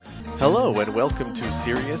Hello and welcome to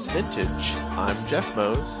Serious Vintage. I'm Jeff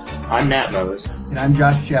Mose. I'm Nat Mose. And I'm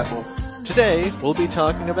Josh Chappell. Today we'll be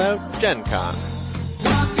talking about Gen Con.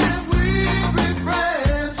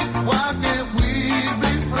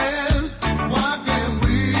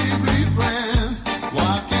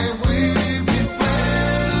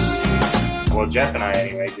 Well, Jeff and I,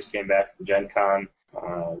 anyway, just came back from Gen Con.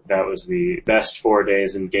 That was the best 4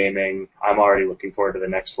 days in gaming. I'm already looking forward to the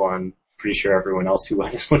next one. Pretty sure everyone else who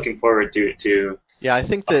went is looking forward to it too. Yeah, I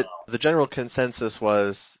think that the general consensus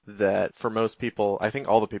was that for most people, I think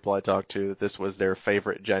all the people I talked to, this was their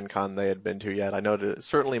favorite Gen Con they had been to yet. I know it's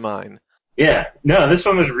certainly mine. Yeah, no, this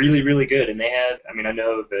one was really, really good. And they had, I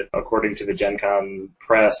know that according to the Gen Con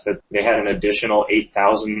press that they had an additional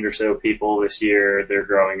 8,000 or so people this year. They're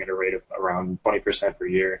growing at a rate of around 20% per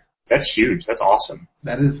year. That's huge. That's awesome.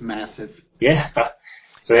 That is massive. Yeah.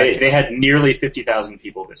 So they had nearly 50,000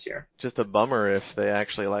 people this year. Just a bummer if they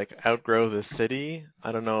actually outgrow the city.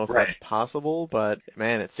 I don't know if that's possible, but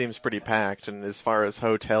man, it seems pretty packed. And as far as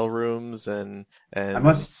hotel rooms and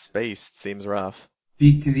space, it seems rough.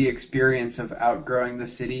 Speak to the experience of outgrowing the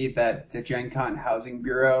city that the Gen Con Housing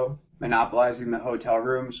Bureau monopolizing the hotel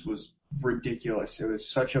rooms was ridiculous. It was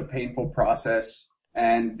such a painful process.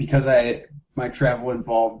 And because my travel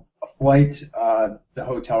involved a flight, the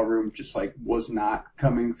hotel room just was not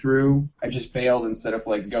coming through. I just bailed instead of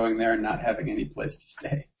going there and not having any place to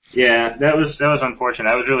stay. Yeah, that was unfortunate.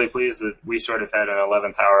 I was really pleased that we sort of had an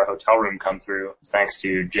 11th hour hotel room come through thanks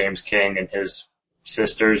to James King and his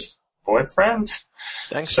sister's boyfriend.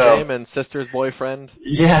 Thanks, James and sister's boyfriend.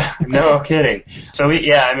 Yeah, no kidding. So we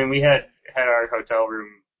had our hotel room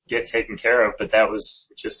get taken care of, but that was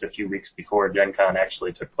just a few weeks before Gen Con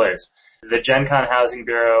actually took place. The Gen Con Housing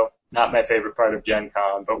Bureau, not my favorite part of Gen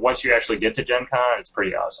Con, but once you actually get to Gen Con, it's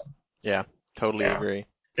pretty awesome. Yeah, totally agree.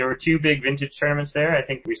 There were two big vintage tournaments there. I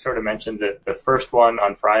think we sort of mentioned that the first one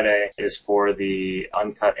on Friday is for the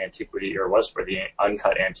uncut antiquity, or was for the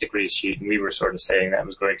uncut antiquity sheet, and we were sort of saying that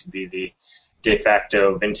was going to be the de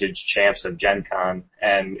facto vintage champs of Gen Con,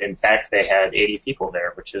 and in fact they had 80 people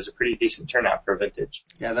there, which is a pretty decent turnout for vintage.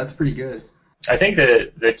 Yeah, that's pretty good. I think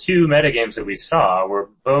the two metagames that we saw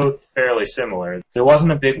were both fairly similar. There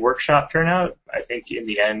wasn't a big workshop turnout. I think in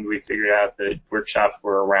the end we figured out that workshops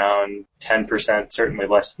were around 10%, certainly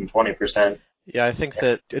less than 20%. Yeah, I think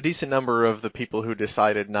that a decent number of the people who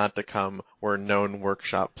decided not to come were known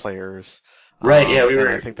workshop players. Right, yeah,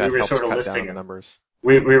 I think that helped cut down the numbers.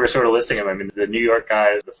 We were sort of listing them. The New York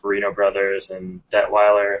guys, the Farino brothers and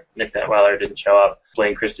Nick Detweiler didn't show up.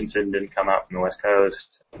 Blaine Christensen didn't come out from the West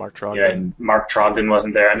Coast. Mark Trogdon. Yeah, and Mark Trogdon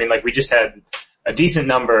wasn't there. We just had a decent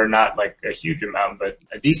number, not a huge amount, but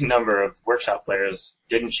a decent number of workshop players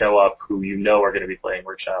didn't show up who are going to be playing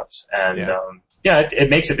workshops. And, it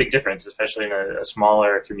makes a big difference, especially in a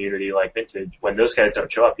smaller community like Vintage. When those guys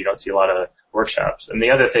don't show up, you don't see a lot of workshops. And the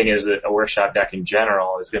other thing is that a workshop deck in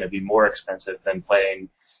general is going to be more expensive than playing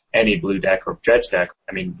any blue deck or dredge deck.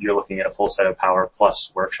 You're looking at a full set of power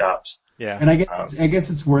plus workshops. Yeah. And I guess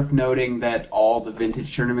it's worth noting that all the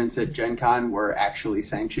vintage tournaments at Gen Con were actually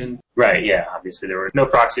sanctioned. Right, yeah. Obviously there were no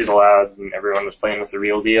proxies allowed and everyone was playing with the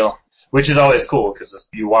real deal, which is always cool because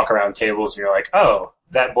you walk around tables and you're like, oh,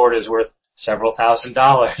 that board is worth several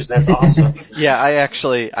 $1,000s. That's awesome. Yeah,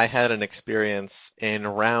 I had an experience in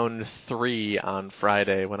round 3 on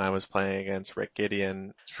Friday when I was playing against Rick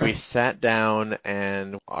Gideon. We sat down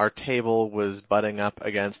and our table was butting up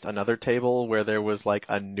against another table where there was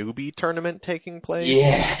a newbie tournament taking place.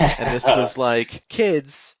 Yeah. And this was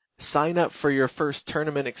kids, sign up for your first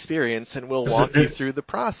tournament experience and we'll walk you through the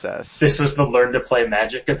process. This was the Learn to Play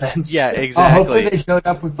Magic events? Yeah, exactly. Hopefully they showed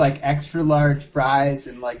up with extra large fries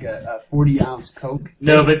and a 40-ounce Coke.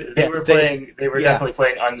 No, but they were definitely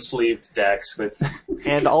playing unsleeved decks with.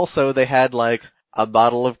 And also they had a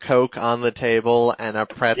bottle of Coke on the table and a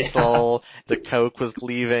pretzel. Yeah. The Coke was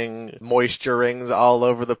leaving moisture rings all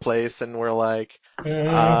over the place and we're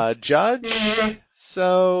Judge?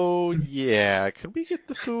 So, yeah, could we get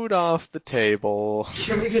the food off the table?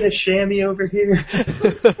 Can we get a chamois over here?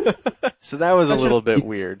 So that was a little bit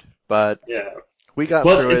weird, but we got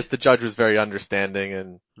through it. The judge was very understanding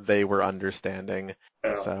and they were understanding.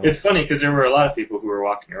 So. It's funny because there were a lot of people who were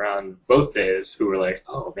walking around both days who were like,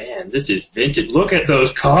 oh man, this is vintage. Look at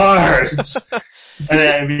those cards.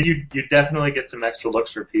 And you definitely get some extra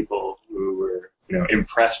looks for people who were,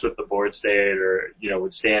 impressed with the board state or,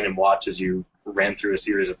 would stand and watch as you ran through a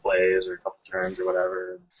series of plays or a couple turns or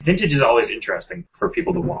whatever. Vintage is always interesting for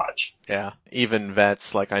people to watch. Yeah. Even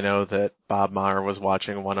vets, I know that Bob Maher was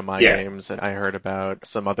watching one of my games and I heard about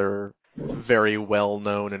some other very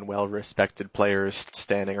well-known and well-respected players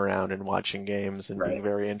standing around and watching games and being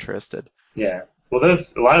very interested. Yeah. Well,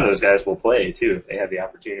 a lot of those guys will play too if they have the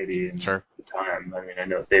opportunity and the time. I mean, I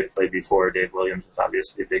know if they've played before. Dave Williams is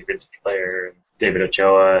obviously a big vintage player. David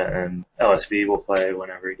Ochoa and LSV will play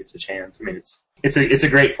whenever he gets a chance. I mean, it's a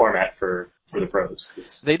great format for the pros.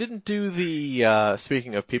 They didn't do the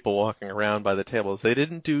speaking of people walking around by the tables, they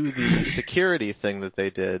didn't do the security thing that they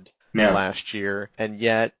did last year, and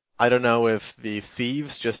yet I don't know if the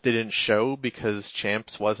thieves just didn't show because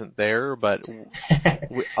Champs wasn't there, but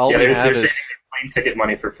all we have is plane ticket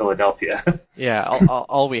money for Philadelphia. Yeah,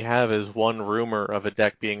 all we have is one rumor of a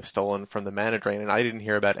deck being stolen from the Mana Drain, and I didn't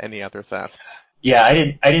hear about any other thefts. Yeah,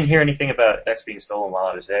 I didn't hear anything about decks being stolen while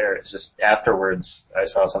I was there. It's just afterwards I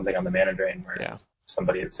saw something on the Mana Drain where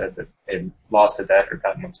somebody had said that they'd lost a deck or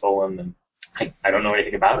gotten one stolen, and I don't know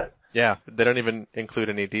anything about it. Yeah, they don't even include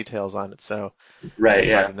any details on it, so it's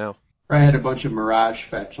hard to know. Probably had a bunch of Mirage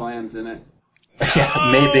fetch lands in it. Yeah,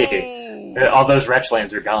 maybe. All those Wretch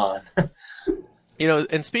lands are gone. You know,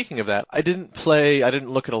 and speaking of that, I didn't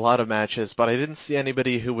look at a lot of matches, but I didn't see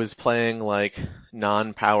anybody who was playing like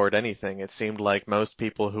non-powered anything. It seemed like most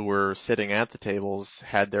people who were sitting at the tables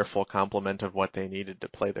had their full complement of what they needed to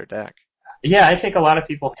play their deck. Yeah, I think a lot of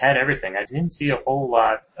people had everything. I didn't see a whole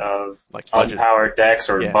lot of like unpowered decks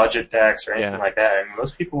or budget decks or anything like that. I mean,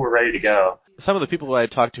 most people were ready to go. Some of the people I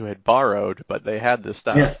had talked to had borrowed, but they had this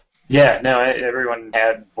stuff. Yeah, no, everyone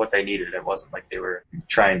had what they needed. It wasn't like they were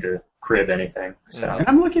trying to crib anything. So. And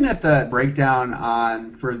I'm looking at the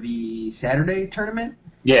breakdown for the Saturday tournament.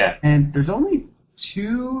 Yeah. And there's only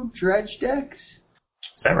 2 Dredge decks.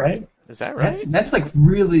 Is that right? That's like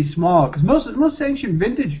really small, because most sanctioned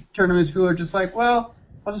vintage tournaments people are just like, well,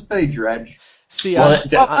 I'll just play Dredge. See,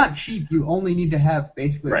 not cheap. You only need to have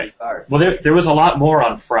basically the stars. Well, there was a lot more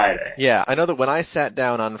on Friday. Yeah, I know that when I sat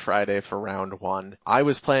down on Friday for round 1, I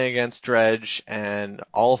was playing against Dredge, and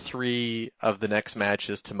all 3 of the next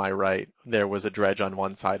matches to my right, there was a Dredge on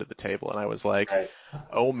one side of the table, and I was like,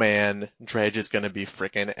 oh man, Dredge is going to be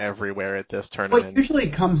frickin' everywhere at this tournament. Well, it usually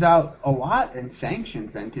comes out a lot in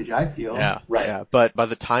sanctioned vintage, I feel. Yeah, yeah, but by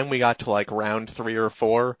the time we got to like round 3 or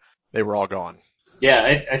 4, they were all gone.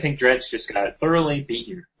 Yeah, I think Dredge just got thoroughly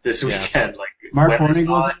beaten this weekend. Like Mark Horning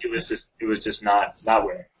it was just not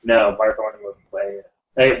winning. No, Mark Horning wasn't playing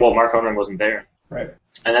it. Well, Mark Horning wasn't there. Right.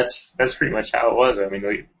 And that's pretty much how it was. I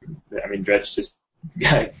mean, Dredge just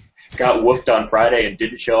got whooped on Friday and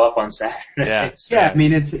didn't show up on Saturday. Yeah. So. Yeah, I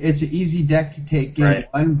mean it's an easy deck to take game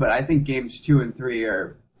 1, but I think games 2 and 3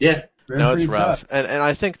 are it's rough. And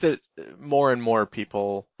I think that more and more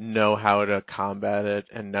people know how to combat it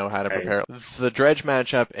and know how to prepare. The Dredge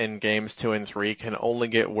matchup in games 2 and 3 can only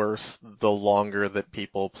get worse the longer that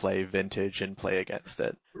people play vintage and play against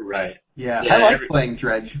it. Right. Yeah, I like playing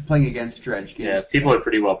against Dredge games. Yeah, people are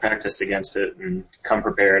pretty well practiced against it and come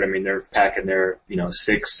prepared. I mean, they're packing their,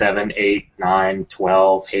 6, 7, 8, 9,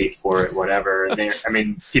 12, hate for it, whatever.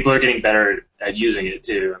 And people are getting better at using it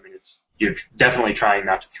too. I mean, you're definitely trying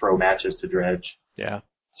not to throw matches to Dredge. Yeah.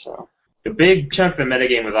 So the big chunk of the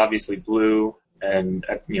metagame was obviously blue, and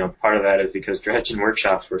part of that is because Dredge and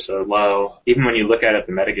workshops were so low. Even when you look at it,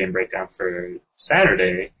 the metagame breakdown for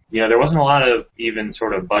Saturday, there wasn't a lot of even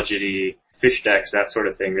sort of budgety fish decks, that sort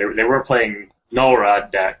of thing. They were playing null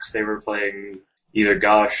rod decks. They were playing either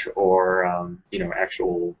Gush or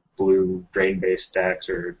actual blue drain based decks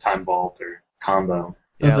or Time Vault or Combo.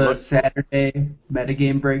 The Saturday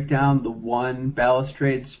metagame breakdown, the 1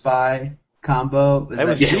 Balustrade Spy combo. That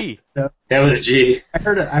was G. That was G. I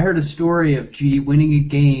heard a story of G winning a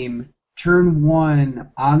game, turn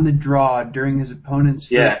 1 on the draw during his opponent's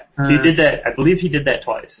turn. He did that. I believe he did that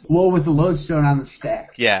twice. Well, with the lodestone on the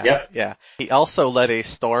stack. Yeah. Yep. Yeah. He also let a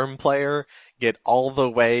Storm player get all the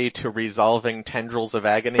way to resolving Tendrils of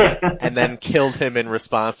Agony and then killed him in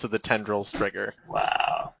response to the Tendrils trigger.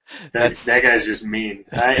 Wow. That guy's just mean.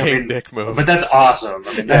 King Dick move. But that's awesome.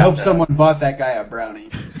 I hope someone bought that guy a brownie.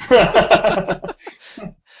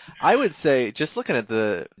 I would say, just looking at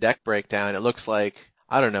the deck breakdown, it looks like,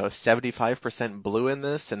 75% blue in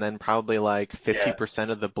this, and then probably like 50%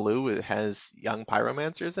 of the blue has young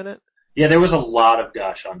pyromancers in it. Yeah, there was a lot of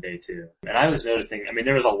Gush on day 2. And I was noticing,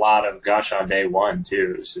 there was a lot of Gush on day 1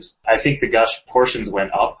 too. It was just, I think the Gush portions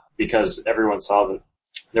went up because everyone saw that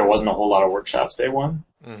there wasn't a whole lot of workshops day 1.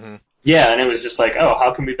 Mm-hmm. Yeah, and it was just like, oh,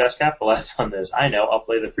 how can we best capitalize on this? I know, I'll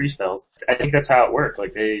play the free spells. I think that's how it worked.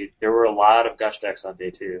 Like there were a lot of Gush decks on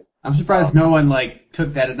day 2. I'm surprised no one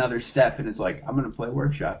took that another step and is like, I'm gonna play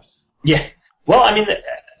workshops. Yeah. Well,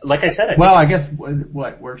 like I said, I guess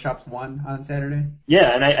workshops 1 on Saturday?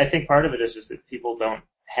 Yeah, and I think part of it is just that people don't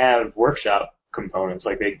have workshop components.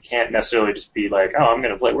 Like they can't necessarily just be like, oh, I'm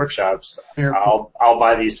going to play workshops. Fair. I'll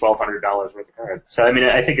buy these $1,200 worth of cards. So I mean,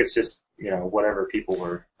 I think it's just, whatever people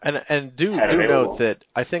were. And do available. note that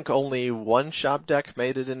I think only one shop deck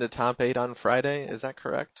made it into top 8 on Friday. Is that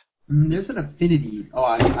correct? There's an affinity. Oh,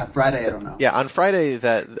 on Friday, I don't know. Yeah, on Friday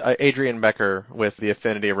that Adrian Becker with the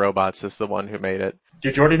Affinity Robots is the one who made it.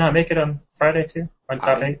 Did Jordy not make it on Friday too? On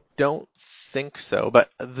top 8? Don't think so, but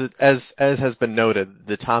as has been noted,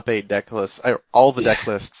 the top 8 deck lists, all the deck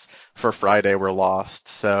lists for Friday were lost,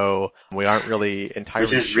 so we aren't really entirely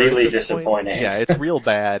sure. Which is really at this disappointing. point. Yeah, it's real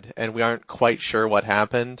bad, and we aren't quite sure what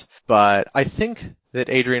happened, but I think that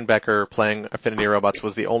Adrian Becker playing Affinity Robots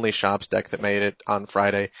was the only Shops deck that made it on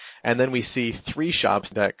Friday, and then we see 3 Shops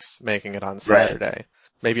decks making it on Saturday. Right.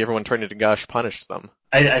 Maybe everyone turning to Gush punished them.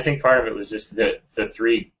 I think part of it was just the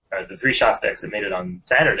three Shops decks that made it on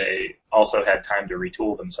Saturday also had time to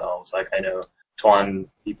retool themselves. Like I know Twan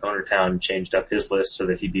Town changed up his list so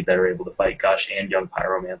that he'd be better able to fight Gush and Young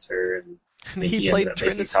Pyromancer, and he played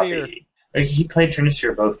Trinisphere. He played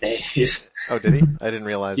Trinisphere both days. Oh, did he? I didn't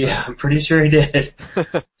realize that. Yeah, I'm pretty sure he did.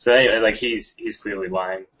 So anyway, like he's clearly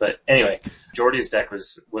lying. But anyway, Jordy's deck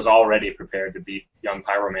was already prepared to beat Young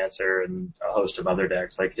Pyromancer and a host of other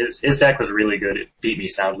decks. Like his deck was really good. It beat me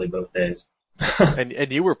soundly both days.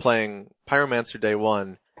 and you were playing Pyromancer day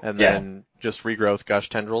 1 and then just Regrowth Gush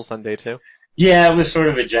Tendrils on day 2? Yeah, it was sort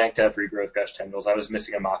of a janked up Regrowth Gush Tendrils. I was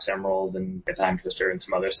missing a Mox Emerald and a Time Twister and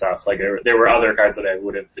some other stuff. Like there were other cards that I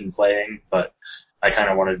would have been playing, but I kind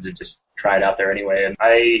of wanted to just try it out there anyway. And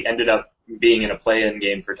I ended up being in a play-in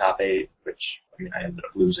game for top 8, which, I mean, I ended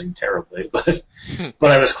up losing terribly, but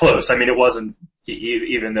I was close. I mean, it wasn't,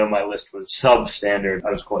 even though my list was substandard,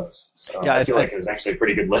 I was close. So yeah, I feel like it was actually a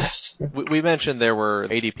pretty good list. We mentioned there were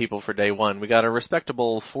 80 people for day 1. We got a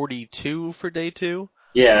respectable 42 for day 2.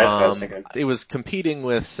 Yeah, that's what I was thinking. It was competing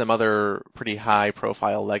with some other pretty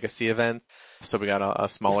high-profile legacy events, so we got a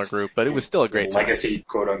smaller group, but it was still a great time. Legacy,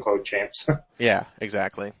 quote-unquote, champs. Yeah,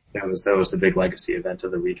 exactly. That was the big legacy event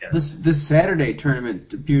of the weekend. This Saturday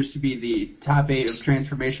tournament appears to be the top 8 of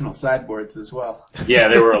transformational sideboards as well. Yeah,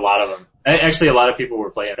 there were a lot of them. Actually, a lot of people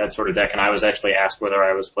were playing that sort of deck, and I was actually asked whether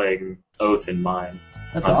I was playing Oath in mine.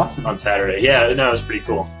 That's awesome. On Saturday. Yeah, no, it was pretty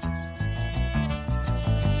cool.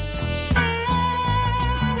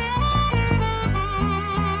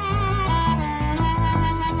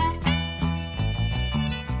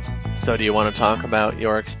 So do you want to talk about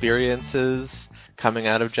your experiences coming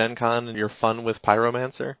out of Gen Con and your fun with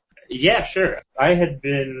Pyromancer? Yeah, sure. I had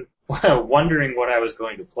been wondering what I was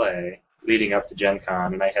going to play leading up to Gen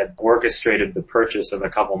Con, and I had orchestrated the purchase of a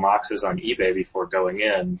couple Moxes on eBay before going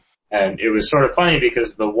in. And it was sort of funny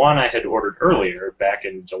because the one I had ordered earlier, back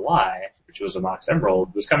in July, which was a Mox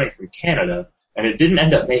Emerald, was coming from Canada, and it didn't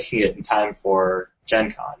end up making it in time for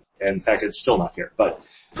Gen Con. In fact, it's still not here, but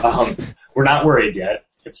we're not worried yet.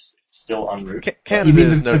 It's still en route. Canada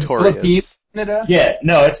is notorious. Canada? Yeah,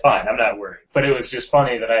 no, it's fine. I'm not worried. But it was just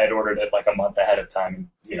funny that I had ordered it like a month ahead of time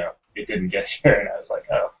and, it didn't get here and I was like,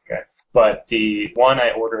 oh, okay. But the one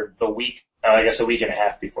I ordered a week and a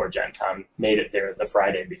half before Gen Con made it there the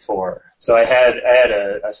Friday before. So I had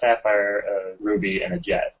a Sapphire, a Ruby, and a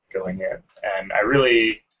Jet going in. And I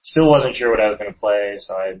really still wasn't sure what I was going to play,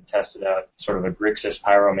 so I tested out sort of a Grixis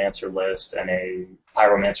Pyromancer list and a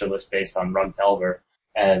Pyromancer list based on Rug Delver.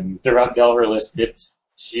 And the Rug Delver list did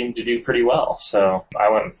seem to do pretty well, so I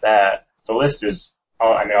went with that. The list is,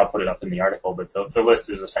 I'll put it up in the article, but the list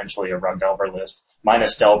is essentially a Rug Delver list,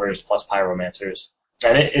 minus Delvers plus Pyromancers.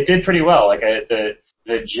 And it did pretty well. Like, the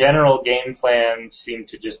general game plan seemed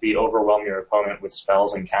to just be overwhelm your opponent with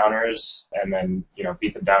spells and counters, and then,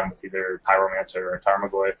 beat them down with either Pyromancer or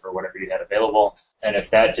Tarmogoyf or whatever you had available. And if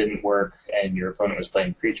that didn't work and your opponent was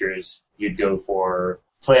playing creatures, you'd go for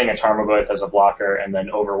playing a Tarmogoyf as a blocker and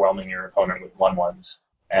then overwhelming your opponent with 1/1s.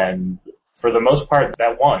 And for the most part,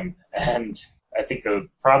 that won. And I think the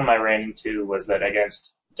problem I ran into was that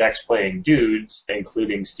against decks playing dudes,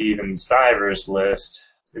 including Steven Stiver's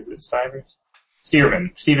list, is it Stiver's?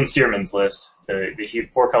 Steven Stearman's list, the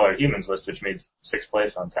 4-color humans list, which made 6th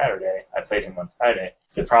place on Saturday. I played him on Friday.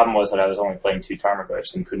 The problem was that I was only playing 2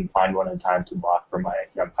 Tarmogoyfs and couldn't find one in time to block for my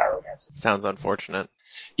Young Pyromancer. Sounds unfortunate.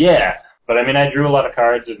 Yeah. But I drew a lot of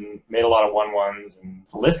cards and made a lot of 1/1s, and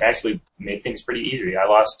the list actually made things pretty easy. I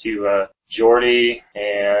lost to Jordy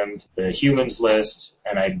and the humans list,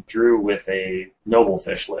 and I drew with a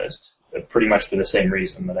Noblefish list, pretty much for the same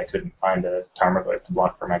reason that I couldn't find a Tarmogoyf to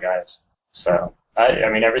block for my guys. So,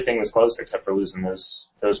 everything was close except for losing those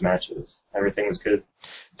matches. Everything was good.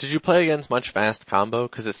 Did you play against much fast combo?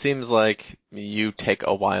 Because it seems like you take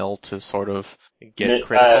a while to sort of get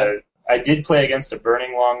critical. I did play against a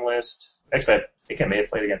Burning Long list. Actually, I think I may have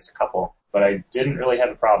played against a couple, but I didn't really have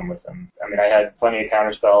a problem with them. I mean, I had plenty of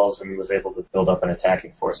counter spells and was able to build up an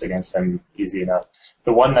attacking force against them easy enough.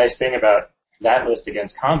 The one nice thing about that list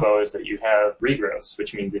against combo is that you have regrowths,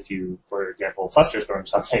 which means if you, for example, Flusterstorm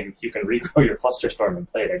something, you can regrow your Flusterstorm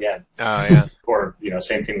and play it again. Oh, yeah. Or,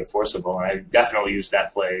 same thing with Forcible. And I definitely used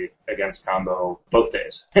that play against combo both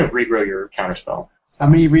days. Regrow your counterspell. How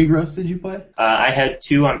many regrowths did you play? I had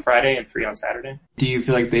 2 on Friday and 3 on Saturday. Do you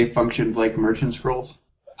feel like they functioned like merchant scrolls?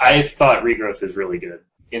 I thought regrowth is really good.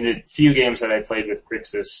 In the few games that I played with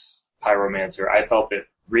Grixis Pyromancer, I felt that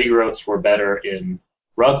regrowths were better in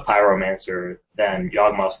Rug Pyromancer than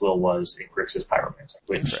Yawgmoth's Will was in Grixis Pyromancer,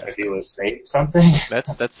 which I feel is saying something.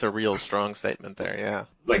 That's a real strong statement there, yeah.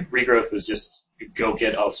 Like, regrowth was just go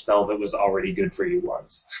get a spell that was already good for you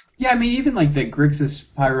once. Yeah, I mean, even like the Grixis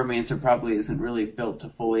Pyromancer probably isn't really built to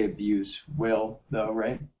fully abuse Will, though,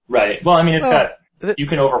 right? Right. Well, I mean, you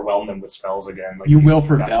can overwhelm them with spells again. Like you will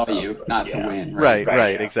for stuff, value, but, not to win, right?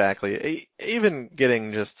 Right, yeah. exactly. Even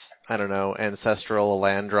getting just, I don't know, Ancestral, a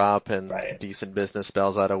land drop, and decent business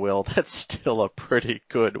spells out of Will, that's still a pretty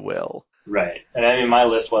good Will. Right. And I mean, my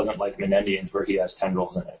list wasn't like Menendian's where he has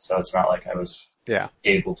tendrils in it, so it's not like I was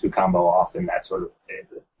able to combo off in that sort of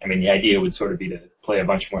way. I mean, the idea would sort of be to play a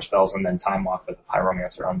bunch more spells and then time walk with the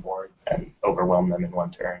Pyromancer on board and overwhelm them in one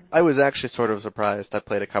turn. I was actually sort of surprised. I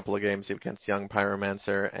played a couple of games against Young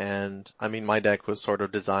Pyromancer, and I mean, my deck was sort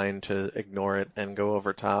of designed to ignore it and go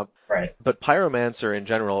over top. Right. But Pyromancer in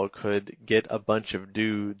general could get a bunch of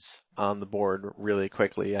dudes on the board really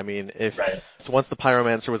quickly. I mean, so once the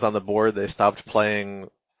Pyromancer was on the board, they stopped playing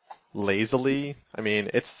lazily. I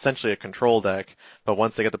mean, it's essentially a control deck, but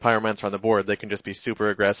once they get the Pyromancer on the board, they can just be super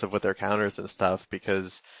aggressive with their counters and stuff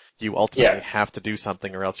because you ultimately have to do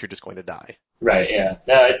something or else you're just going to die. Right, yeah.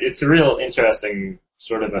 No, it's a real interesting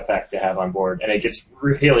sort of effect to have on board, and it gets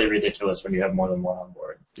really ridiculous when you have more than one on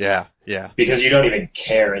board. Yeah. Because you don't even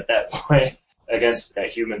care at that point. Against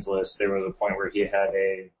that Humans list, there was a point where he had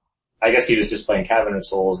I guess he was just playing Cavern of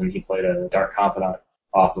Souls, and he played a Dark Confidant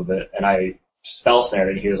off of it, and I spell snared,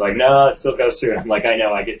 and he was like, no, it still goes through. And I'm like, I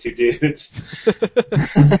know, I get 2 dudes.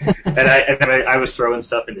 and I was throwing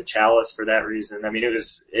stuff into Chalice for that reason. I mean,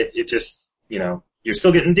 it just, you're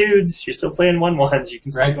still getting dudes, you're still playing 1/1s, you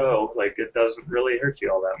can still go. Like, it doesn't really hurt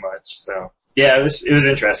you all that much. So, yeah, it was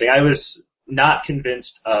interesting. I was not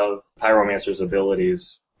convinced of Pyromancer's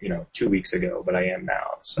abilities, 2 weeks ago, but I am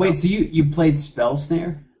now. So. Wait, so you played Spell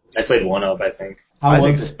Snare? I played 1 of, I think. I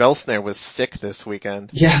think Spell Snare was sick this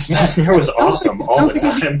weekend. Yeah, Spell Snare was awesome all the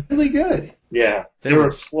time. Really good. Yeah, there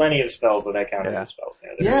were plenty of spells that I counted as Spell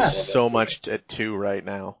Snare. There's so much at 2 right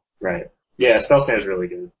now. Right. Yeah, Spell Snare is really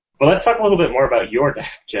good. But let's talk a little bit more about your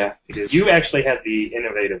deck, Jeff, because you actually had the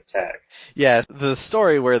innovative tag. Yeah, the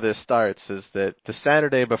story where this starts is that the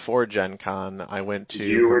Saturday before Gen Con, I went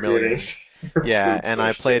to Vermilion. Yeah, and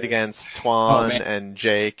I played against Twan and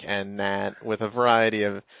Jake and Nat with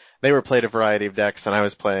they played a variety of decks, and I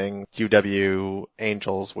was playing UW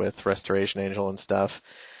Angels with Restoration Angel and stuff.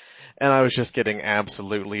 And I was just getting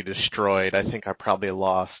absolutely destroyed. I think I probably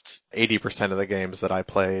lost 80% of the games that I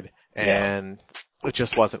played, and it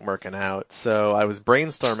just wasn't working out. So I was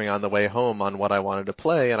brainstorming on the way home on what I wanted to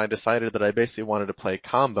play, and I decided that I basically wanted to play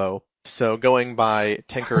combo. So going by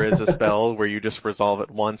Tinker is a spell where you just resolve it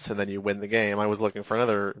once and then you win the game, I was looking for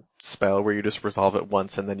another spell where you just resolve it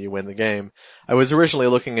once and then you win the game. I was originally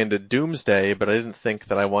looking into Doomsday, but I didn't think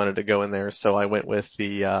that I wanted to go in there, so I went with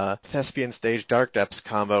the Thespian Stage Dark Depths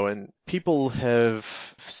combo, and people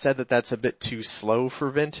have said that that's a bit too slow for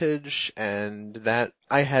Vintage, and that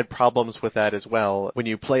I had problems with that as well. When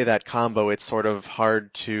you play that combo, it's sort of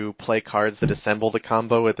hard to play cards that assemble the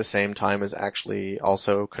combo at the same time as actually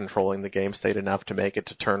also controlling the game state enough to make it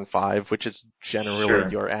to turn 5, which is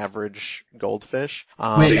generally your average Goldfish.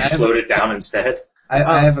 So you slowed it down instead?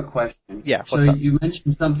 I have a question. Yeah. So you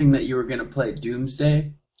mentioned something that you were going to play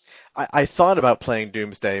Doomsday? I thought about playing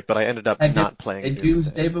Doomsday, but I ended up not playing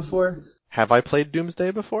Doomsday before? Have I played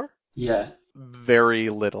Doomsday before? Yeah. Very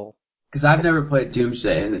little. Because I've never played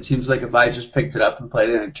Doomsday, and it seems like if I just picked it up and played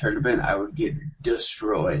it in a tournament, I would get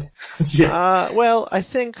destroyed. Well, I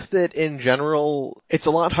think that in general, it's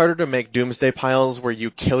a lot harder to make Doomsday piles where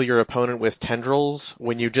you kill your opponent with tendrils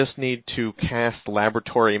when you just need to cast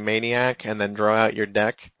Laboratory Maniac and then draw out your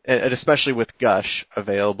deck. And especially with Gush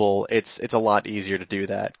available, it's a lot easier to do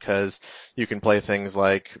that, because you can play things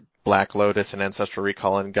like Black Lotus and Ancestral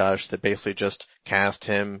Recall and Gush that basically just cast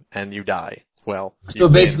him and you die. Well, so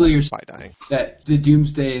basically you're by dying. That the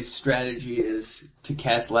Doomsday strategy is to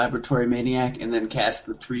cast Laboratory Maniac and then cast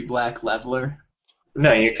the 3 black Leveler?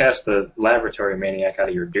 No, you cast the Laboratory Maniac out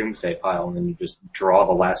of your Doomsday file, and then you just draw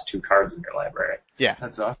the last 2 cards in your library. Yeah.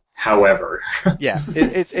 That's awesome. However. Yeah.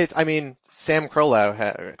 I mean, Sam Krolow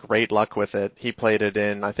had great luck with it. He played it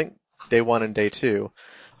in, I think, day 1 and day 2.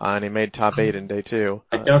 And he made top 8 in day 2.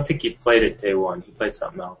 I don't think he played it day 1. He played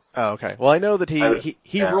something else. Oh, okay. Well, I know that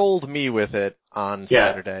he rolled me with it on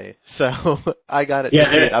Saturday, so I got it to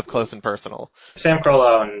see it up close and personal. Sam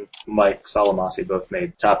Krolow and Mike Solomasi both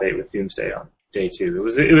made top 8 with Doomsday on day 2.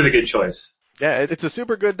 It was a good choice. Yeah, it's a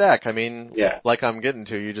super good deck. I mean, like I'm getting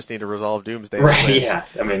to, you just need to resolve Doomsday. Right, yeah.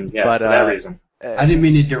 I mean, but, for that reason. I didn't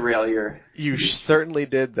mean to derail your... You certainly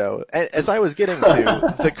did, though. As I was getting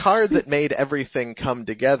to, the card that made everything come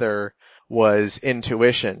together was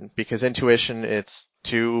Intuition, because Intuition, it's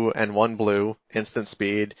 2 and 1 blue, instant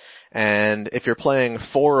speed, and if you're playing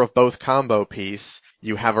 4 of both combo piece,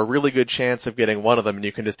 you have a really good chance of getting one of them, and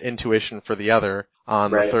you can just Intuition for the other on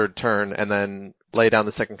the 3rd turn, and then lay down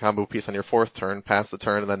the 2nd combo piece on your 4th turn, pass the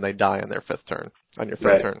turn, and then they die on their 5th turn. On your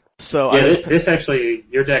 5th turn. So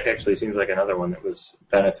your deck actually seems like another one that was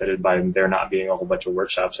benefited by there not being a whole bunch of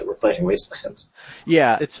workshops that were playing Wastelands.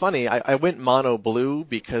 Yeah, it's funny. I went mono blue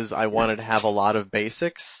because I wanted to have a lot of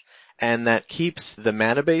basics, and that keeps the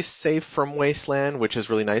mana base safe from Wasteland, which is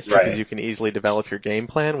really nice because you can easily develop your game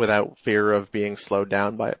plan without fear of being slowed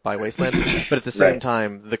down by Wasteland. But at the same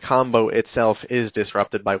time, the combo itself is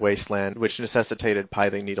disrupted by Wasteland, which necessitated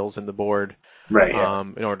Pithing Needles in the board.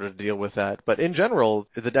 In order to deal with that. But in general,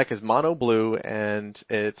 the deck is mono blue and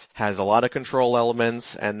it has a lot of control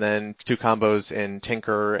elements and then 2 combos in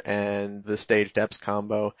Tinker and the Stage Depths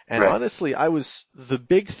combo. And honestly, the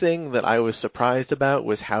big thing that I was surprised about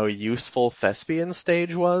was how useful Thespian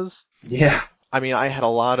Stage was. Yeah. I mean, I had a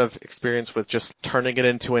lot of experience with just turning it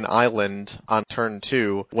into an island on turn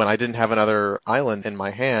 2 when I didn't have another island in my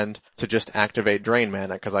hand to just activate Drain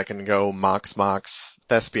Mana, because I can go Mox,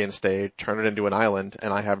 Thespian Stage, turn it into an island,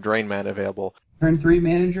 and I have Drain Mana available. Turn 3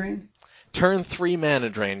 Mana Drain? Turn 3 Mana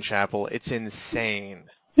Drain, Chapel. It's insane.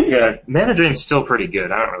 Yeah, Mana Drain's still pretty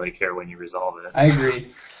good. I don't really care when you resolve it. I agree.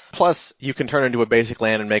 Plus, you can turn into a basic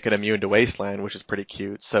land and make it immune to Wasteland, which is pretty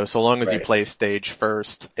cute. So long as you play Stage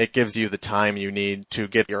first, it gives you the time you need to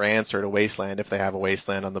get your answer to Wasteland if they have a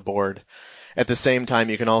Wasteland on the board. At the same time,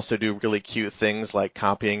 you can also do really cute things like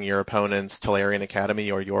copying your opponent's Tolarian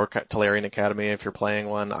Academy or your Tolarian Academy if you're playing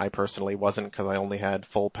one. I personally wasn't because I only had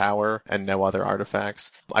full power and no other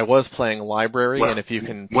artifacts. I was playing Library, and if you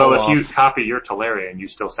can if you copy your Tolarian, you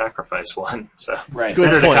still sacrifice one. So Good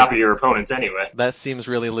better point. To copy your opponents anyway. That seems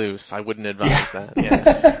really loose. I wouldn't advise that.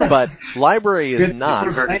 Yeah. But Library is not.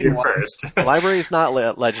 Library is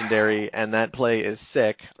not legendary, and that play is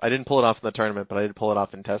sick. I didn't pull it off in the tournament, but I did pull it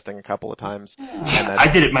off in testing a couple of times. I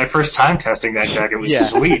did it my first time testing that deck. It was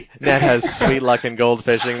sweet. Ned has sweet luck in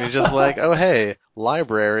goldfishing. He's just like, oh hey,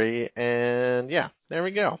 Library, and there we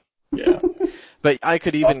go. Yeah. But I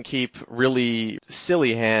could even keep really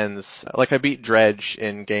silly hands. Like I beat Dredge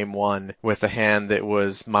in game 1 with a hand that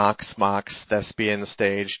was Mox, Thespian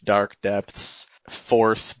Stage, Dark Depths,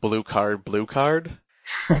 Force, blue card.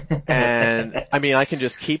 And I mean, I can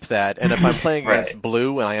just keep that. And if I'm playing against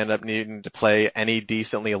blue and I end up needing to play any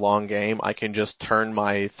decently long game, I can just turn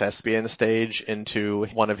my Thespian Stage into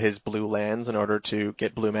one of his blue lands in order to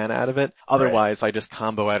get blue mana out of it. Otherwise, I just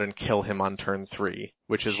combo out and kill him on turn 3,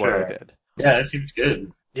 which is what I did. Yeah, that seems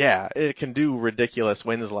good. Yeah, it can do ridiculous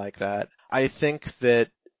wins like that. I think that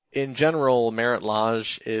in general, Marit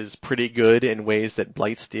Lage is pretty good in ways that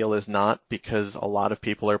Blightsteel is not, because a lot of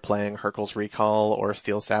people are playing Hurkyl's Recall or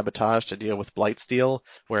Steel Sabotage to deal with Blightsteel,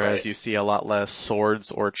 whereas you see a lot less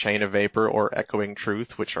Swords or Chain of Vapor or Echoing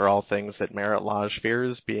Truth, which are all things that Marit Lage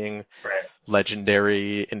fears, being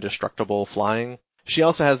legendary, indestructible flying. She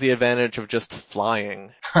also has the advantage of just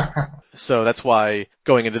flying. So that's why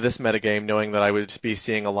going into this metagame, knowing that I would be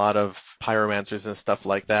seeing a lot of Pyromancers and stuff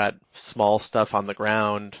like that, small stuff on the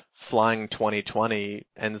ground, flying 20/20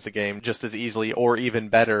 ends the game just as easily or even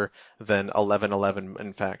better than 11/11,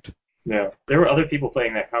 in fact. Yeah. There were other people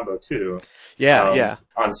playing that combo too. Yeah.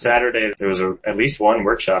 On Saturday, there was at least one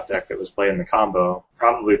workshop deck that was playing the combo,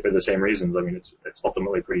 probably for the same reasons. I mean, it's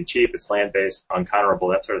ultimately pretty cheap. It's land-based,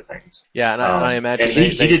 uncounterable, that sort of things. Yeah, and I imagine and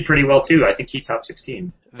he did pretty well too. I think he topped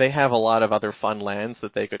 16. They have a lot of other fun lands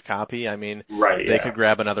that they could copy. I mean, they could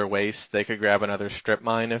grab another Waste, they could grab another Strip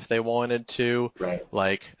Mine if they wanted to. Right.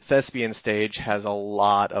 Like, Thespian Stage has a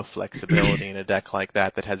lot of flexibility in a deck like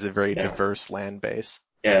that has a very diverse land base.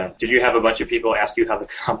 Yeah. Did you have a bunch of people ask you how the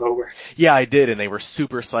combo worked? Yeah, I did, and they were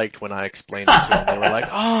super psyched when I explained it to them. They were like,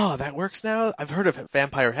 "Oh, that works now? I've heard of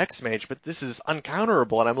Vampire Hexmage, but this is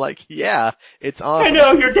uncounterable." And I'm like, "Yeah, it's awesome." I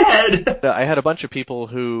know, you're dead! I had a bunch of people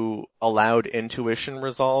who allowed intuition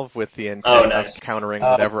resolve with the intent of countering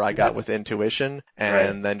whatever I got with intuition,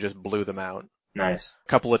 and then just blew them out. Nice. A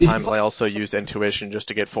couple of times I also used intuition just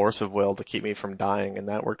to get force of will to keep me from dying, and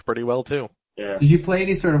that worked pretty well too. Yeah. Did you play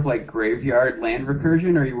any sort of like graveyard land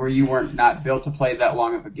recursion, or were you weren't not built to play that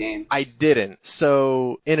long of a game? I didn't.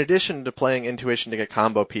 So, in addition to playing intuition to get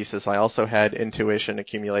combo pieces, I also had intuition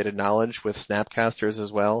accumulated knowledge with snapcasters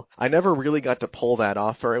as well. I never really got to pull that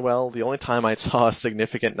off very well. The only time I saw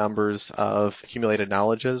significant numbers of accumulated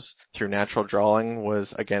knowledges through natural drawing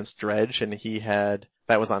was against Dredge, and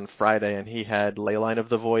that was on Friday, and he had Leyline of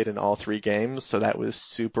the Void in all 3 games, so that was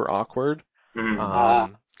super awkward.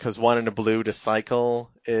 Because 1 and a blue to cycle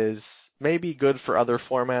is maybe good for other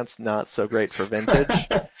formats, not so great for Vintage.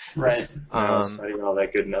 Right. It's not even all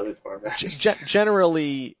that good in other formats.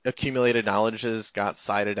 Generally, accumulated knowledges got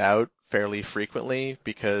sided out fairly frequently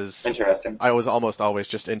because Interesting. I was almost always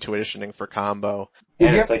just intuitioning for combo.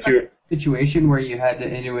 Did you ever have a situation where you had to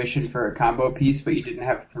intuition for a combo piece, but you didn't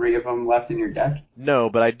have 3 of them left in your deck? No,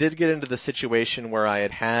 but I did get into the situation where I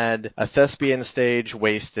had a Thespian stage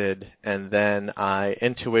wasted, and then I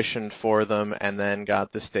intuitioned for them, and then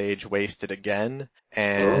got the stage wasted again,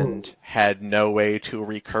 and had no way to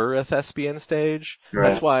recur a Thespian stage. Right.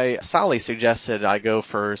 That's why Sally suggested I go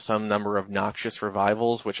for some number of Noxious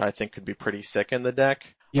Revivals, which I think could be pretty sick in the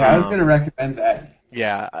deck. Yeah, I was going to recommend that.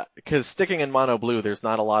 Yeah, because sticking in mono blue, there's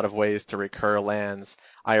not a lot of ways to recur lands.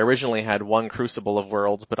 I originally had 1 Crucible of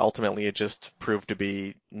Worlds, but ultimately it just proved to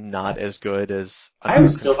be not as good as I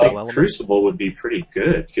would still think Crucible would be pretty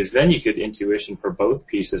good, because then you could intuition for both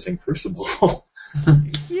pieces in Crucible.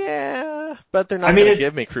 Yeah, but they're not going to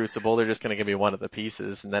give me Crucible, they're just going to give me one of the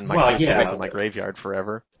pieces, and then my Crucible's in my graveyard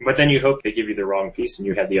forever. But then you hope they give you the wrong piece and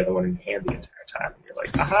you had the other one in hand the entire time, and you're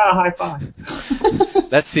like, aha, high five.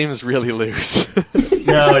 That seems really loose.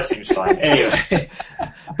 No, it seems fine. Anyway.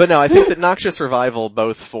 But no, I think that Noxious Revival,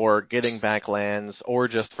 both for getting back lands or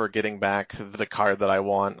just for getting back the card that I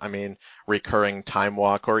want, I mean, recurring Time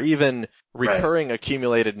Walk, or even recurring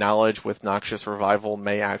accumulated knowledge with Noxious Revival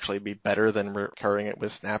may actually be better than recurring it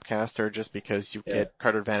with Snapcaster, just because you get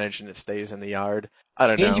card advantage and it stays in the yard. I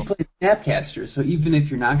don't know. And you play Snapcaster, so even if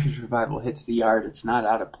your Noxious Revival hits the yard, it's not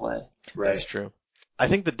out of play. Right. That's true. I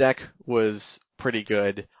think the deck was pretty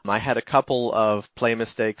good. I had a couple of play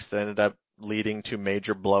mistakes that ended up leading to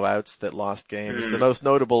major blowouts that lost games. The most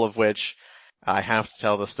notable of which, I have to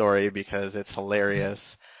tell the story because it's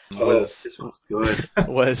hilarious. This was good.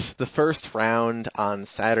 Was the first round on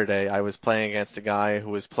Saturday. I was playing against a guy who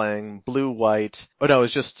was playing blue-white. Oh no, it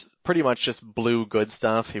was just pretty much just blue good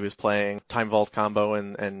stuff. He was playing Time Vault combo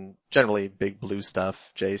and generally big blue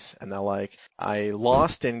stuff, Jace and the like. I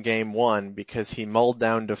lost in game 1 because he mulled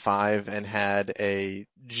down to 5 and had a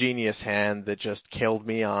genius hand that just killed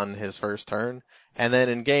me on his first turn. And then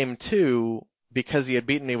in game 2, because he had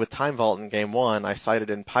beaten me with Time Vault in game 1, I sided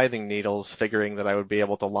in Pithing Needles, figuring that I would be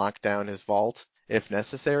able to lock down his vault if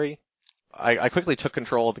necessary. I quickly took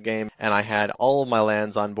control of the game, and I had all of my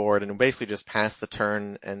lands on board, and basically just passed the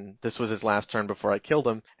turn, and this was his last turn before I killed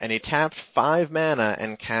him, and he tapped 5 mana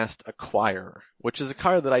and cast Acquire, which is a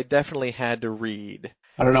card that I definitely had to read.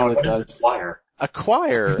 I don't know what it does. What is Acquire?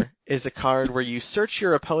 Acquire is a card where you search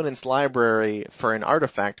your opponent's library for an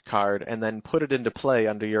artifact card, and then put it into play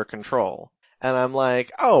under your control. And I'm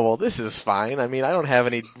like, oh, well, this is fine. I mean, I don't have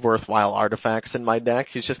any worthwhile artifacts in my deck.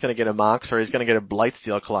 He's just going to get a Mox, or he's going to get a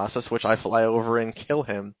Blightsteel Colossus, which I fly over and kill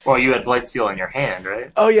him. Well, you had Blightsteel in your hand,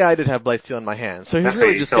 right? Oh, yeah, I did have Blightsteel in my hand. So he's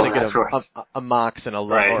really just going to get a Mox and a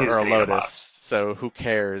Lotus, so who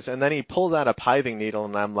cares? And then he pulls out a Pithing Needle,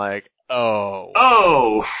 and I'm like,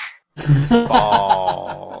 oh.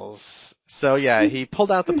 Balls. So yeah, he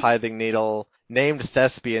pulled out the Pithing Needle, named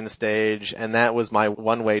Thespian Stage, and that was my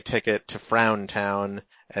one-way ticket to Frown Town,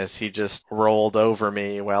 as he just rolled over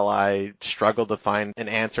me while I struggled to find an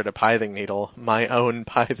answer to Pithing Needle, my own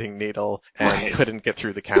Pithing Needle, and couldn't get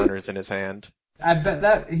through the counters in his hand. I bet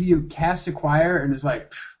that you cast Acquire and is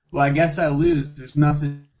like, well, I guess I lose. There's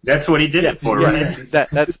nothing. That's what he did it for, right?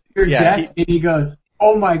 That's your deck, and he goes,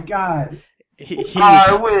 oh my god.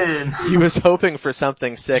 I win! He was hoping for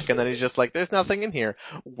something sick, and then he's just like, there's nothing in here.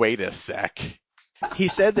 Wait a sec. He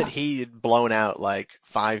said that he had blown out like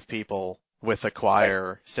 5 people with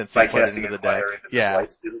Acquire since he put it into the deck. Yeah.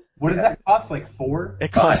 What does that cost, like 4?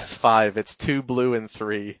 It costs 5. It's 2 blue and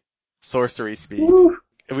 3. Sorcery speed. Woo.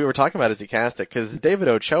 we were talking about as he cast it, because David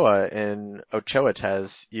Ochoa in Ochoa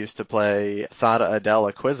Tez used to play Thada Adel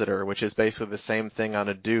Acquisitor, which is basically the same thing on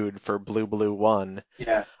a dude for Blue 1.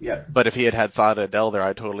 Yeah. But if he had Thada Adel there,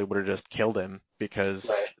 I totally would have just killed him, because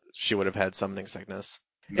Right. she would have had summoning sickness.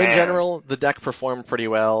 Man. In general, the deck performed pretty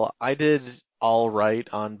well. I did all right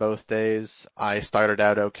on both days. I started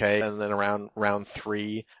out okay, and then around round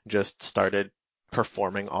 3 just started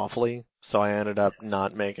performing awfully. So I ended up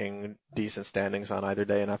not making decent standings on either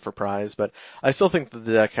day enough for prize, but I still think that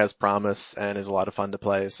the deck has promise and is a lot of fun to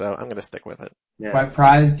play, so I'm going to stick with it. Yeah. By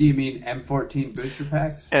prize, do you mean M14 booster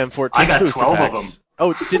packs? M14 I got booster 12 of packs. them.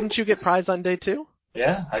 Oh, didn't you get prize on day 2?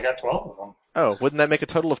 Yeah, I got 12 of them. Oh, wouldn't that make a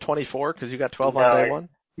total of 24 because you got 12 No, on day 1?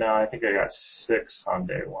 No, I think I got 6 on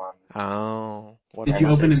day 1. Oh. What Did am you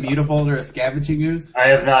I- open a 6 on- mutafold or a scavenging ooze? I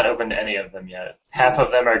have not opened any of them yet. Half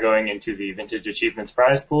of them are going into the Vintage Achievements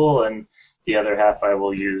prize pool, and the other half I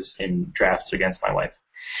will use in drafts against my wife.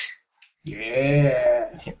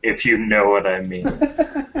 Yeah. If you know what I mean.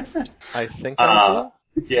 I think I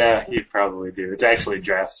Yeah, you probably do. It's actually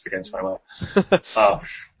drafts against my wife. do.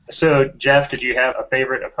 So, Jeff, did you have a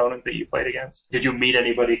favorite opponent that you played against? Did you meet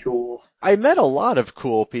anybody cool? I met a lot of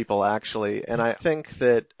cool people, actually, and I think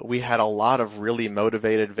that we had a lot of really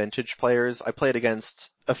motivated vintage players. I played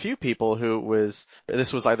against a few people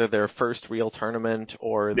this was either their first real tournament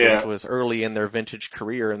or this was early in their vintage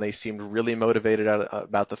career, and they seemed really motivated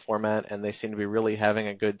about the format, and they seemed to be really having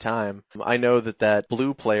a good time. I know that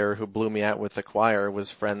blue player who blew me out with the choir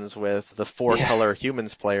was friends with the 4-color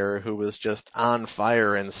humans player who was just on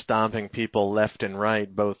fire and stomping people left and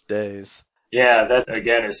right both days. Yeah, that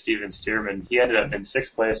again is Steven Stearman. He ended up in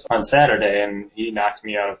 6th place on Saturday, and he knocked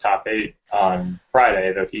me out of top 8 on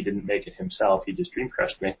Friday, though he didn't make it himself. He just dream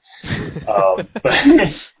crushed me. But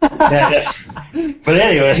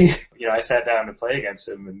anyway, I sat down to play against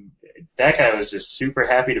him, and that guy was just super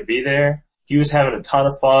happy to be there. He was having a ton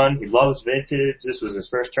of fun. He loves vintage. This was his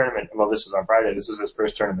first tournament. Well, this was on Friday. This was his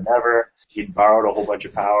first tournament ever. He borrowed a whole bunch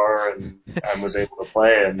of power and was able to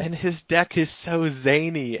play. And his deck is so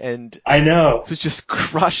zany, and I know. it was just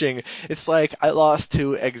crushing. It's like I lost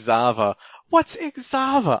to Exava. What's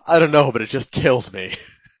Exava? I don't know, but it just killed me.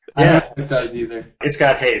 I don't know if it does either. It's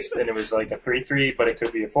got haste, and it was like a 3/3, but it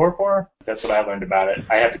could be a 4/4. That's what I learned about it.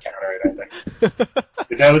 I had to counter it, I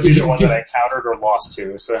think. That was either one that I countered or lost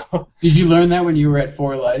to, so. Did you learn that when you were at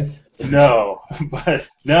 4 life? No, but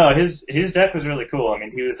no, his deck was really cool. I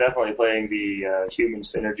mean, he was definitely playing the human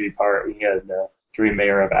synergy part. We had Dream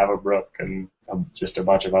Mayor of Avabrook and just a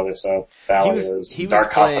bunch of other stuff, Thalias, he was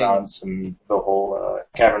Dark playing... Confidants, and the whole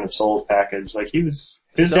Cavern of Souls package. Like his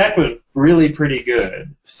deck was really pretty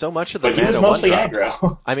good. So much of the but he mana was mostly one-drops.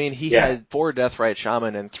 aggro. I mean, he had 4 Deathrite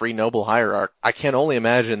Shaman and 3 Noble Hierarch. I can only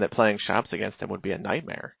imagine that playing shops against him would be a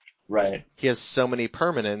nightmare. Right. He has so many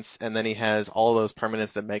permanents, and then he has all those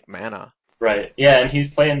permanents that make mana. Right. Yeah, and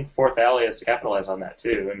he's playing 4th Thalias to capitalize on that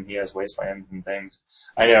too, and he has Wastelands and things.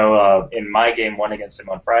 I know in my game 1 against him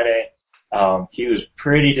on Friday, he was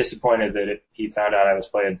pretty disappointed that he found out I was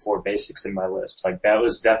playing 4 basics in my list. Like, that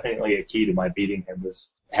was definitely a key to my beating him, was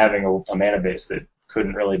having a mana base that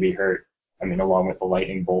couldn't really be hurt. I mean, along with the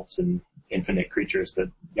lightning bolts and infinite creatures that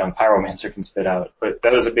young Pyromancer can spit out. But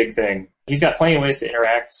that was a big thing. He's got plenty of ways to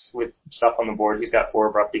interact with stuff on the board. He's got 4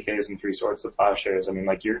 Abrupt Decays and 3 Swords of Plowshares. I mean,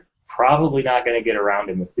 like, you're probably not going to get around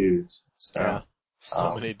him with dudes. So, yeah,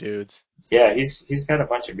 so many dudes. Yeah, he's got a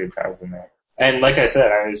bunch of good cards in there. And like I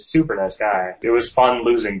said, I was a super nice guy. It was fun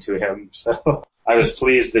losing to him, so I was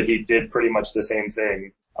pleased that he did pretty much the same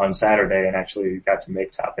thing on Saturday and actually got to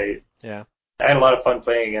make top 8. Yeah. I had a lot of fun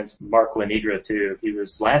playing against Mark Lanigra too. He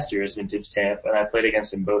was last year's Vintage Champ, and I played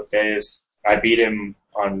against him both days. I beat him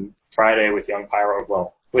on Friday with the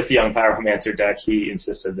Young Pyromancer deck. He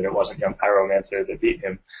insisted that it wasn't Young Pyromancer that beat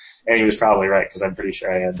him, and he was probably right, because I'm pretty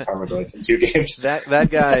sure I had Tarmogoyf in 2 games. That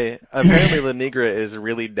guy, apparently Lanigra is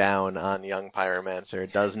really down on Young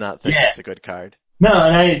Pyromancer, does not think it's a good card. No,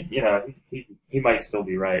 and he might still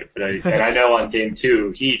be right, but I know on game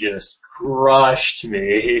 2, he just crushed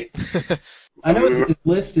me. I know his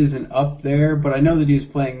list isn't up there, but I know that he was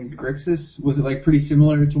playing Grixis. Was it like pretty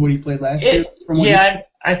similar to what he played last year?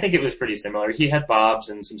 I think it was pretty similar. He had Bobs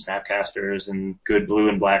and some Snapcasters and good blue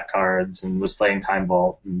and black cards and was playing Time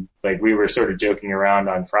Vault. And like, we were sort of joking around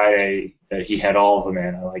on Friday that he had all of the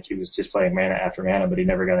mana. Like, he was just playing mana after mana, but he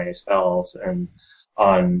never got any spells. And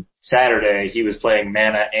on Saturday, he was playing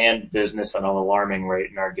mana and business at an alarming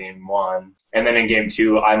rate in our game 1. And then in game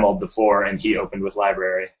 2, I mulled the 4 and he opened with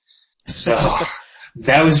Library. So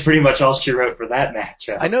that was pretty much all she wrote for that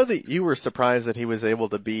matchup. I know that you were surprised that he was able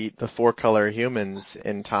to beat the 4-color humans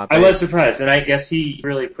in top 8. I was surprised, and I guess he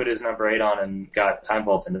really put his number 8 on and got Time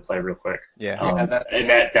Vault into play real quick. Yeah. And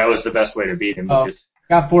that was the best way to beat him.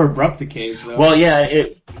 Got 4 Abrupt Decays, though. Well, yeah,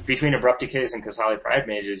 between Abrupt Decays and Kasali Pride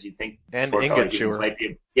Mages, you'd think and Ingot Chewer might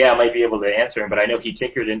be able to answer him, but I know he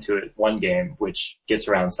tinkered into it one game, which gets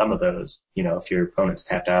around some of those. You know, if your opponent's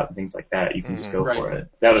tapped out and things like that, you can just go for it.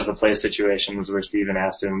 That was the play situation was where Steven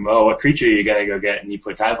asked him, "Oh, what creature are you gonna go get?" And he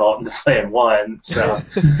put Time Vault into play and won. So,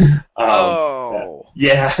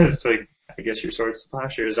 yeah, it's like, I guess your sword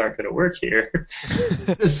splashers aren't going to work here.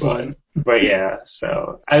 This one. But yeah,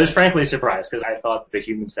 so I was frankly surprised because I thought the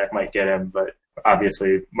human stack might get him, but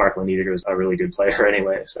obviously Mark Laniger was a really good player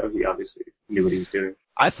anyway, so he obviously knew what he was doing.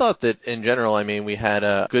 I thought that in general, I mean, we had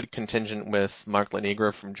a good contingent with Mark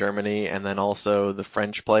Laniger from Germany and then also the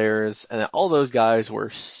French players, and all those guys were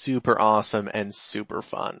super awesome and super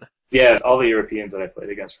fun. Yeah, all the Europeans that I played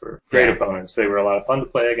against were great opponents. They were a lot of fun to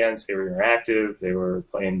play against. They were interactive. They were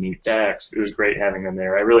playing neat decks. It was great having them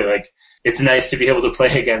there. I really it's nice to be able to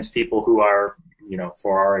play against people who are, you know,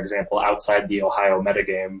 for our example, outside the Ohio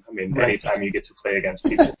metagame. I mean, anytime you get to play against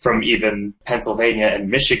people from even Pennsylvania and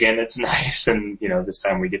Michigan, it's nice. And, you know, this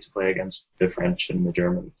time we get to play against the French and the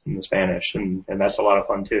Germans and the Spanish, and that's a lot of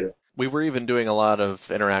fun too. We were even doing a lot of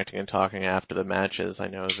interacting and talking after the matches. I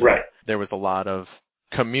know that there was a lot of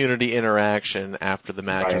community interaction after the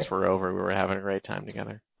matches were over. We were having a great time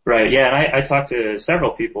together. Right, yeah, and I talked to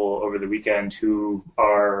several people over the weekend who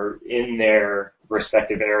are in their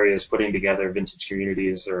respective areas putting together vintage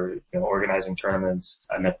communities or, you know, organizing tournaments.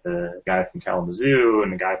 I met the guy from Kalamazoo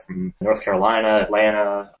and the guy from North Carolina,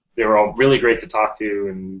 Atlanta. They were all really great to talk to,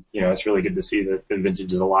 and, you know, it's really good to see that the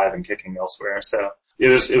vintage is alive and kicking elsewhere. So it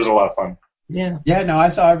was a lot of fun. Yeah. Yeah, no, I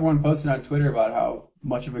saw everyone posting on Twitter about how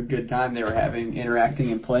much of a good time they were having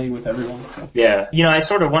interacting and playing with everyone. So. Yeah. You know, I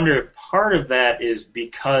sort of wonder if part of that is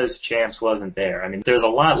because Champs wasn't there. I mean, there's a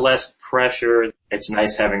lot less pressure. It's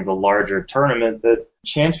nice having the larger tournament that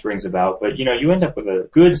Champs brings about, but, you know, you end up with a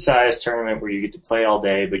good-sized tournament where you get to play all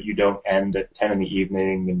day, but you don't end at 10 in the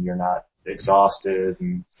evening and you're not exhausted,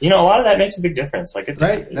 and, you know, a lot of that makes a big difference. Like, it's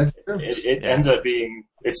right, that's true. It ends up being,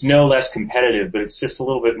 it's no less competitive, but it's just a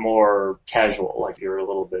little bit more casual. Like, you're a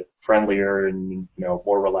little bit friendlier and, you know,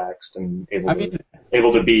 more relaxed and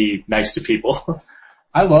able to be nice to people.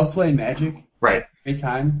 I love playing Magic. Right. Every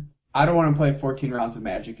time. I don't want to play 14 rounds of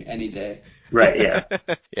Magic any day. Right, yeah.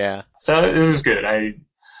 Yeah. So it was good.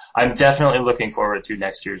 I'm definitely looking forward to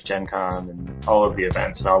next year's Gen Con and all of the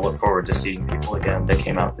events, and I'll look forward to seeing people again that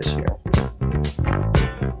came out this year.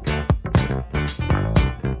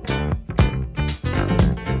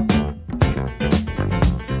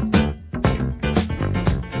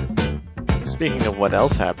 Speaking of what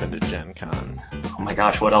else happened at Gen Con. Oh my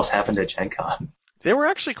gosh, what else happened at Gen Con? There were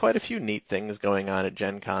actually quite a few neat things going on at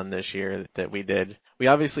Gen Con this year that we did. We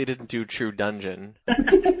obviously didn't do True Dungeon.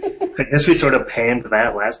 I guess we sort of panned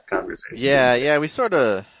that last conversation. Yeah, we were sort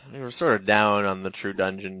of down on the True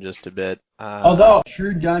Dungeon just a bit. Although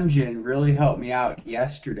True Dungeon really helped me out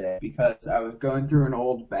yesterday because I was going through an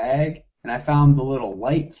old bag and I found the little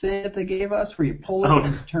light thing that they gave us where you pull it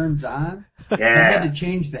and it turns on. Yeah. I had to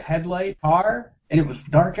change the headlight car and it was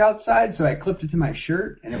dark outside, so I clipped it to my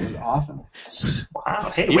shirt and it was awesome.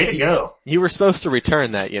 Wow, hey, way to go. You were supposed to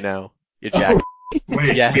return that, you know. You jack.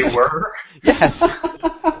 Wait, yes. we were? Yes.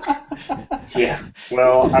 Yeah.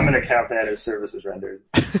 Well, I'm going to count that as services rendered.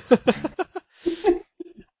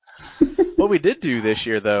 What we did do this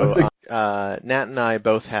year, though, Nat and I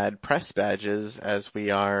both had press badges as we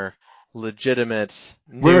are legitimate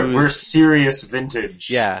news. We're serious vintage.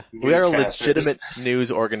 Yeah, we are a legitimate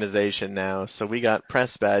news organization now, so we got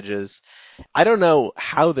press badges. I don't know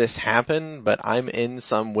how this happened, but I'm in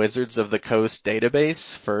some Wizards of the Coast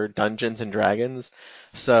database for Dungeons and Dragons,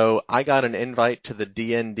 so I got an invite to the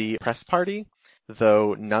D&D press party,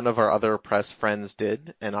 though none of our other press friends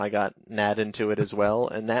did, and I got Nat into it as well,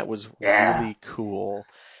 and that was really cool.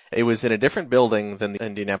 It was in a different building than the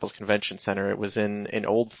Indianapolis Convention Center. It was in an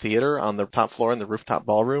old theater on the top floor in the rooftop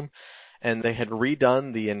ballroom, and they had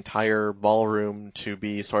redone the entire ballroom to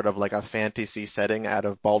be sort of like a fantasy setting out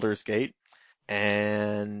of Baldur's Gate.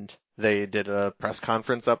 And they did a press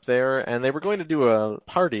conference up there, and they were going to do a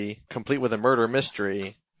party complete with a murder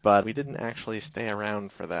mystery, but we didn't actually stay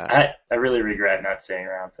around for that. I really regret not staying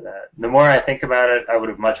around for that. The more I think about it, I would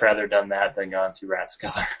have much rather done that than gone to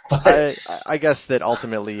Rathskeller. I guess that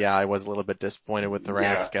ultimately, yeah, I was a little bit disappointed with the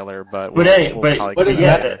Rathskeller, but what was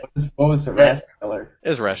the Rathskeller? It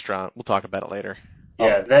was a restaurant. We'll talk about it later.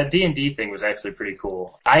 Yeah, that D&D thing was actually pretty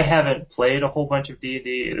cool. I haven't played a whole bunch of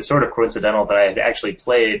D&D. It's sort of coincidental that I had actually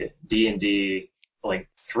played D&D like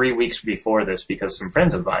 3 weeks before this because some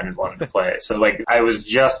friends of mine had wanted to play it. So like I was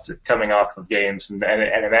just coming off of games and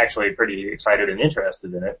I'm actually pretty excited and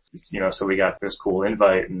interested in it. So we got this cool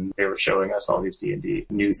invite and they were showing us all these D&D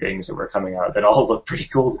new things that were coming out that all looked pretty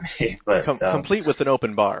cool to me. But complete with an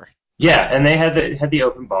open bar. Yeah, and they had the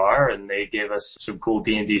open bar and they gave us some cool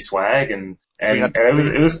D&D swag and we got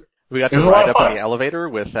to ride up on the elevator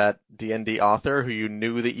with that D&D author who you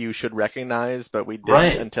knew that you should recognize, but we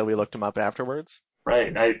didn't until we looked him up afterwards.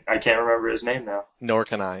 Right. I can't remember his name now. Nor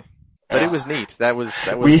can I. But it was neat. That was.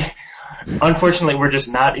 Unfortunately, we're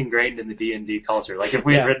just not ingrained in the D&D culture. Like if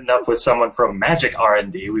we had ridden up with someone from Magic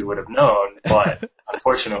R&D, we would have known, but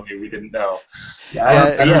unfortunately we didn't know.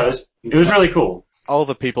 It was really cool. All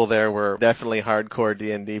the people there were definitely hardcore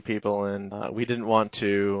D&D people, and we didn't want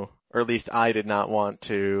to, or at least I did not want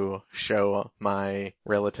to show my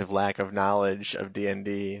relative lack of knowledge of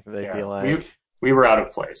D&D. They'd be like... We were out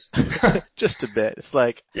of place. Just a bit. It's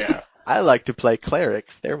like, I like to play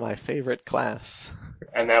clerics. They're my favorite class.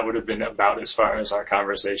 And that would have been about as far as our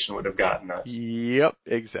conversation would have gotten us. Yep,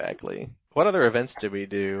 exactly. What other events did we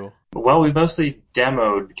do? Well, we mostly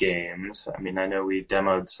demoed games. I mean, I know we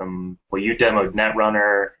demoed you demoed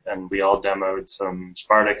Netrunner, and we all demoed some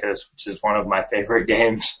Spartacus, which is one of my favorite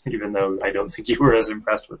games, even though I don't think you were as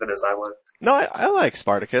impressed with it as I was. No, I like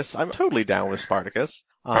Spartacus. I'm totally down with Spartacus.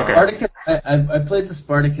 Okay. Spartacus, I played the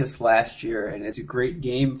Spartacus last year, and it's a great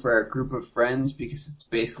game for a group of friends because it's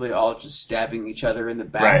basically all just stabbing each other in the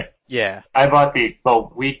back. Right. Yeah. I bought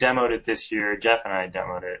we demoed it this year. Jeff and I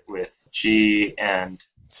demoed it with G and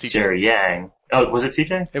CJ. Jerry Yang. Oh, was it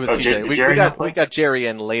CJ? It was CJ. We got Jerry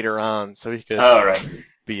in later on so he could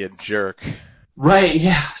be a jerk. Right,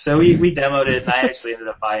 yeah. So we demoed it, and I actually ended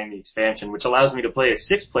up buying the expansion, which allows me to play a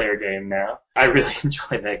 6-player game now. I really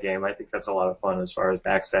enjoy that game. I think that's a lot of fun as far as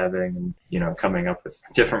backstabbing and, coming up with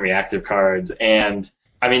different reactive cards. And,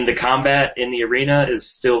 I mean, the combat in the arena is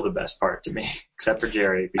still the best part to me, except for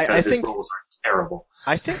Jerry, because his rolls are terrible.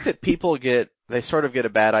 I think that people they sort of get a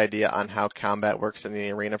bad idea on how combat works in the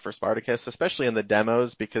arena for Spartacus, especially in the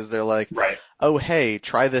demos, because they're like, oh, hey,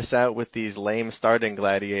 try this out with these lame starting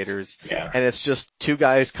gladiators. Yeah. And it's just 2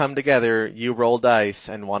 guys come together, you roll dice,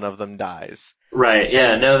 and one of them dies. Right,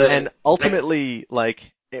 yeah. And ultimately,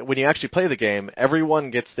 when you actually play the game, everyone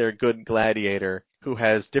gets their good gladiator who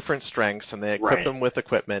has different strengths, and they equip them with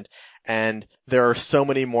equipment. And there are so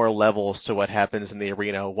many more levels to what happens in the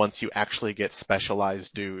arena once you actually get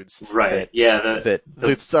specialized dudes. Right. That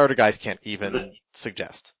the starter guys can't even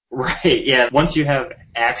suggest. Right, yeah. Once you have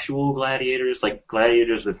actual gladiators, like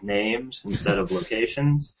gladiators with names instead of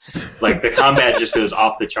locations, like the combat just goes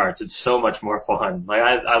off the charts. It's so much more fun. Like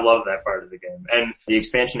I love that part of the game. And the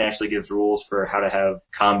expansion actually gives rules for how to have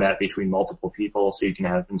combat between multiple people. So you can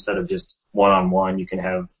have, instead of just 1-on-1, you can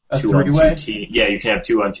have 2-on-2 teams. Yeah, you can have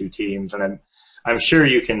 2-on-2 teams. And I'm sure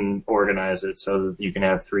you can organize it so that you can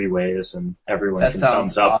have 3 ways and everyone can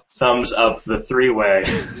thumbs up the 3-way.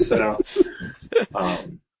 So,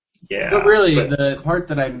 yeah. But really, the part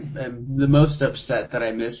that I'm the most upset that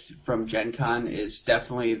I missed from Gen Con is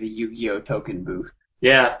definitely the Yu-Gi-Oh! Token booth.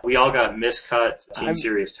 Yeah, we all got miscut Team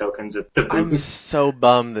Series tokens at the booth. I'm so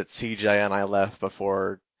bummed that CJ and I left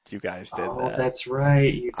before you guys did that. Oh, that's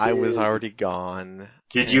right. You did. I was already gone.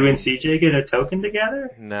 Did you and CJ get a token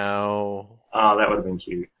together? No. Oh, that would have been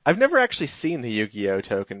cute. I've never actually seen the Yu-Gi-Oh!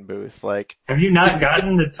 Token booth. Have you not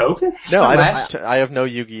gotten the tokens? No, I have no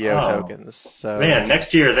Yu-Gi-Oh! Tokens. So. Man,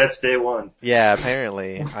 next year that's day 1. Yeah,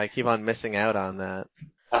 apparently. I keep on missing out on that.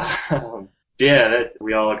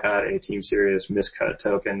 We all got a Team Series miscut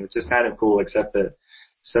token, which is kind of cool, except that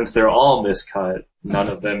since they're all miscut, none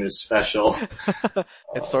of them is special.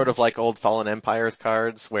 It's sort of like old Fallen Empires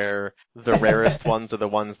cards, where the rarest ones are the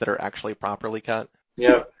ones that are actually properly cut.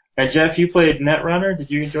 Yep. And Jeff, you played Netrunner.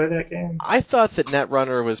 Did you enjoy that game? I thought that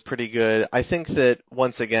Netrunner was pretty good. I think that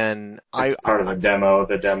once again, it's part of a demo.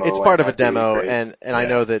 The demo. It's part of a demo, and I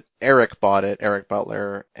know that Eric bought it, Eric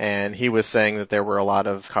Butler, and he was saying that there were a lot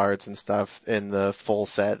of cards and stuff in the full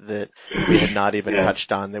set that we had not even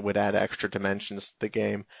touched on that would add extra dimensions to the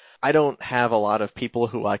game. I don't have a lot of people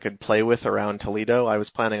who I could play with around Toledo. I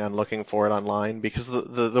was planning on looking for it online because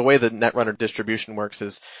the way the Netrunner distribution works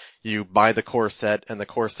is you buy the core set, and the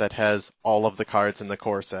core set has all of the cards in the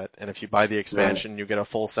core set. And if you buy the expansion, you get a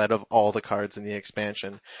full set of all the cards in the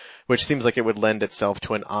expansion, which seems like it would lend itself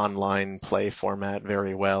to an online play format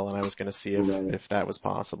very well. And I was going to see if that was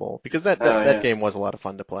possible, because that game was a lot of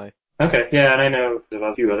fun to play. Okay, yeah, and I know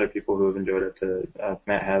a few other people who have enjoyed it too.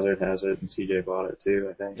 Matt Hazard has it, and CJ bought it too,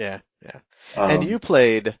 I think. Yeah. And you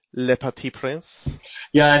played Le Petit Prince?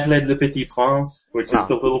 Yeah, I played Le Petit Prince, which is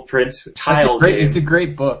the Little Prince tile game. It's a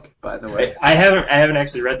great book, by the way. I haven't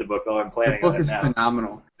actually read the book, though I'm planning on it now. The book is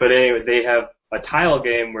phenomenal. But anyway, they have a tile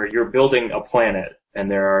game where you're building a planet, and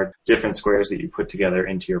there are different squares that you put together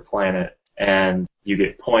into your planet, and you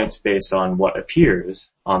get points based on what appears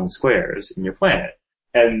on the squares in your planet.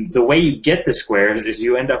 And the way you get the squares is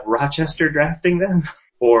you end up Rochester drafting them,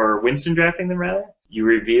 or Winston drafting them rather. You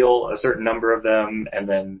reveal a certain number of them, and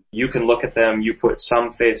then you can look at them, you put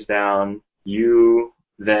some face down, you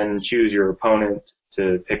then choose your opponent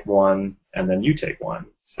to pick one, and then you take one.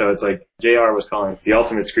 So it's like JR was calling it the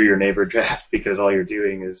ultimate screw your neighbor draft, because all you're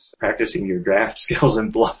doing is practicing your draft skills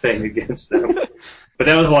and bluffing against them. But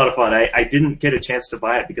that was a lot of fun. I didn't get a chance to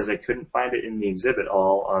buy it because I couldn't find it in the exhibit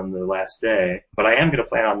hall on the last day. But I am going to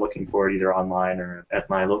plan on looking for it either online or at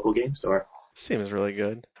my local game store. Seems really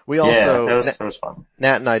good. We also, that was fun.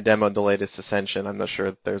 Nat and I demoed the latest Ascension. I'm not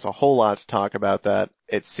sure there's a whole lot to talk about that.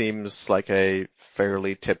 It seems like a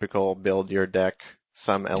fairly typical build your deck,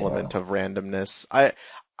 some element of randomness.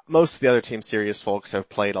 Most of the other Team Serious folks have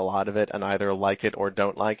played a lot of it and either like it or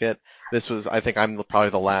don't like it. I think I'm probably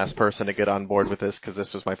the last person to get on board with this because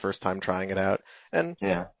this was my first time trying it out. And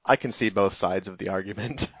I can see both sides of the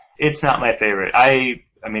argument. It's not my favorite. I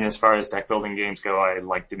mean, as far as deck building games go, I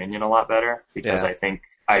like Dominion a lot better because I think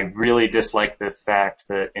I really dislike the fact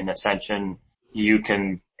that in Ascension you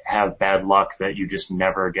can have bad luck that you just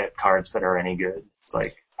never get cards that are any good. It's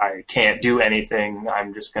like, I can't do anything.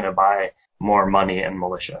 I'm just going to buy more money and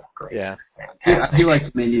militia. Great. Yeah. Fantastic. I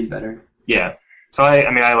like Dominion better. Yeah. So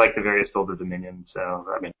I like the various builds of Dominion. So,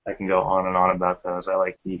 I can go on and on about those. I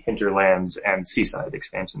like the Hinterlands and Seaside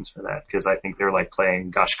expansions for that because I think they're like playing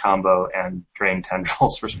Gush Combo and Drain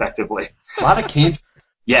Tendrils respectively. A lot of cantrips.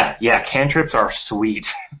 Yeah. Cantrips are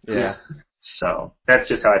sweet. Yeah. So that's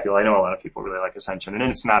just how I feel. I know a lot of people really like Ascension, and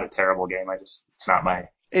it's not a terrible game. It's not my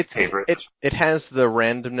favorite. It has the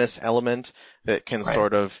randomness element that can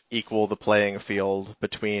sort of equal the playing field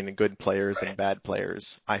between good players and bad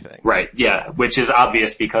players, I think. Right, yeah, which is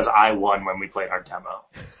obvious because I won when we played our demo.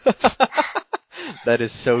 That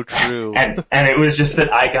is so true. And it was just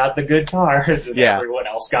that I got the good cards and everyone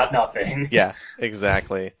else got nothing. Yeah,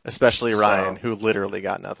 exactly. Especially Ryan, who literally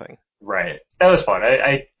got nothing. Right. That was fun.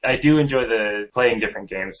 I do enjoy the playing different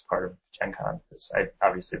games part of Gen Con, because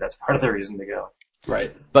obviously that's part of the reason to go.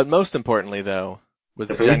 Right. But most importantly, though, was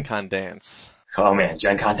the Gen Con dance. Oh man,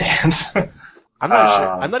 Gen Con dance. I'm not sure.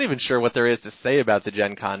 I'm not even sure what there is to say about the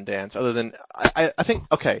Gen Con dance, other than I think.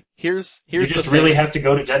 Okay, here's. You just really have to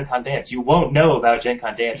go to Gen Con dance. You won't know about Gen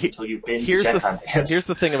Con dance until you've been to Gen Con dance. Here's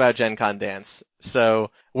the thing about Gen Con dance.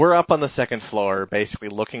 So we're up on the second floor, basically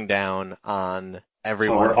looking down on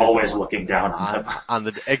everyone. We're always looking down on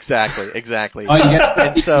the exactly. Oh,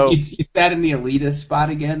 is that in the elitist spot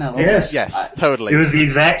again? Yes, totally. It was the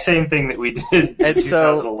exact same thing that we did in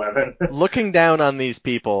 2011. So, looking down on these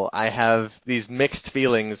people, I have these mixed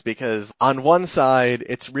feelings because on one side,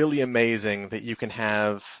 it's really amazing that you can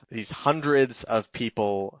have these hundreds of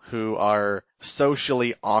people who are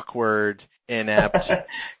socially awkward, inept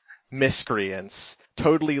miscreants,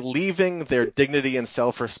 totally leaving their dignity and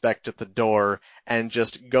self-respect at the door and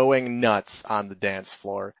just going nuts on the dance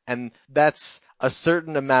floor. And that's a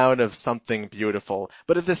certain amount of something beautiful.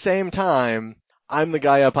 But at the same time, I'm the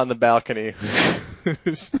guy up on the balcony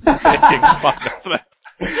who's making fun of them.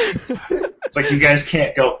 Like, you guys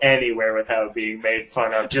can't go anywhere without being made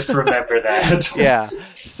fun of. Just remember that. Yeah.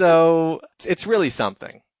 So it's really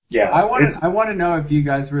something. Yeah, I want to know if you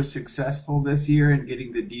guys were successful this year in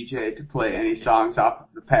getting the DJ to play any songs off of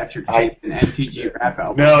the Patrick Chapin MTG rap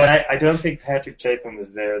album. No, I don't think Patrick Chapin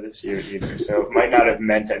was there this year either, so it might not have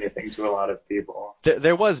meant anything to a lot of people.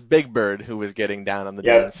 There was Big Bird who was getting down on the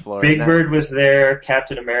dance floor. Big Bird was there,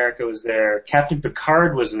 Captain America was there, Captain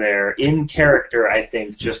Picard was there, in character, I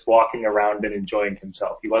think, just walking around and enjoying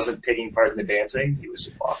himself. He wasn't taking part in the dancing, he was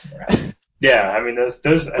just walking around. Yeah, I mean,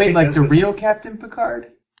 those. Wait, like the real Captain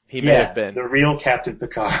Picard? He may have been. The real Captain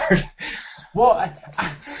Picard. Well,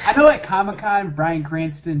 I know at Comic-Con, Bryan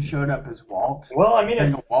Cranston showed up as Walt. Well, I mean,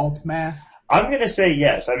 in a Walt mask. I'm going to say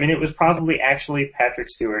yes. I mean, it was probably actually Patrick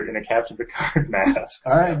Stewart in a Captain Picard mask.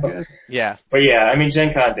 All right, good. Yeah. But yeah, I mean,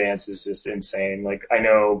 Gen Con dance is just insane. Like, I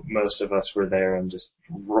know most of us were there and just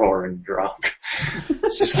roaring drunk.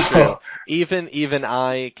 So even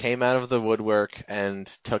I came out of the woodwork and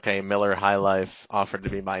took a Miller High Life offered to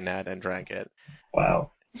be my Nat and drank it.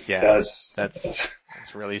 Wow. Yeah, That's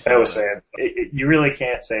really that was something. sad. You really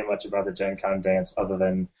can't say much about the Gen Con dance other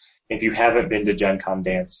than if you haven't been to Gen Con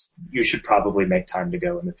dance, you should probably make time to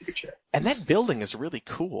go in the future. And that building is really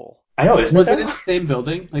cool. I know, isn't Was it? it in the same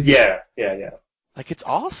building? Like, Yeah. Like, it's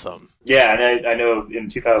awesome. Yeah, and I know in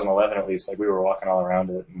 2011 at least, like we were walking all around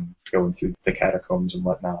it and going through the catacombs and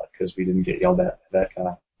whatnot because we didn't get yelled at by that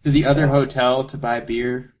guy. to the other hotel to buy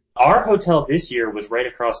beer. Our hotel this year was right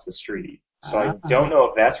across the street, so I don't know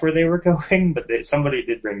if that's where they were going, but somebody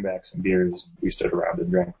did bring back some beers. We stood around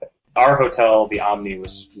and drank them. Our hotel, the Omni,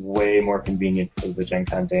 was way more convenient for the Gen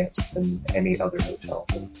Con dance than any other hotel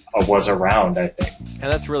that was around, I think.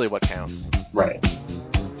 And that's really what counts. Right.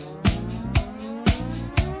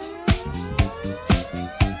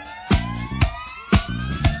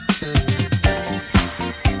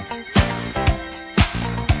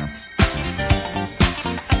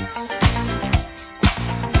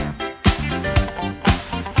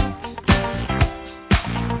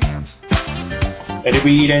 And did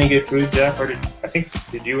we eat any good food, Jeff? Or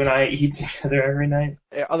did you and I eat together every night?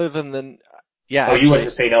 Other than yeah. Oh, actually, you went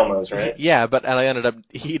to St. Elmo's, right? Yeah, but I ended up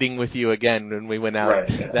eating with you again when we went out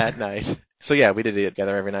that night. So yeah, we did eat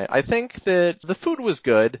together every night. I think that the food was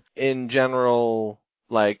good. In general,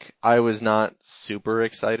 like, I was not super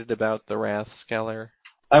excited about the Rathskeller.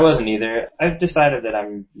 I wasn't either. I've decided that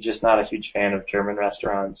I'm just not a huge fan of German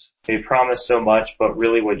restaurants. They promise so much, but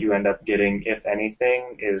really what you end up getting, if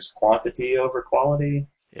anything, is quantity over quality.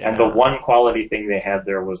 Yeah. And the one quality thing they had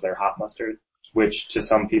there was their hot mustard, which to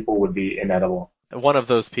some people would be inedible. One of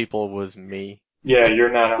those people was me. Yeah,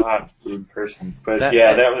 you're not a hot food person. But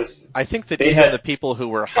that was... I think that even the people who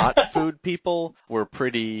were hot food people were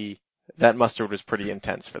that mustard was pretty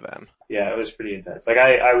intense for them. Yeah, it was pretty intense. Like,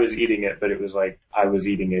 I was eating it, but it was like I was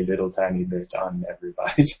eating a little tiny bit on every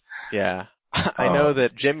bite. Yeah. I know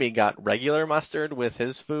that Jimmy got regular mustard with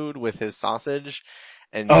his food, with his sausage.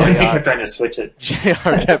 And he kept trying to switch it.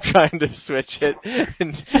 JR kept trying to switch it.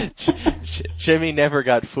 And Jimmy never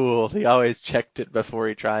got fooled. He always checked it before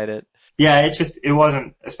he tried it. Yeah, it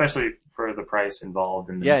wasn't, especially for the price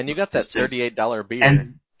involved. And you got that $38 beer.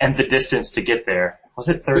 And the distance to get there. Was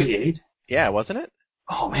it 38? Yeah, wasn't it?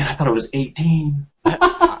 Oh man, I thought it was 18.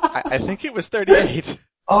 I think it was 38.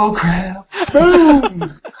 Oh crap.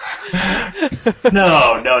 Boom!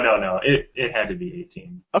 No. It had to be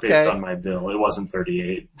 18. Okay. Based on my bill. It wasn't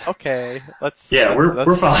 38. Okay. Let's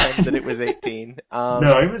we're fine. That it was 18.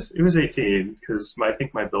 No, it was 18 because I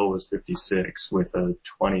think my bill was 56 with a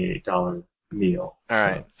 $28 meal. All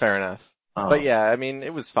right. Fair enough. But yeah, I mean,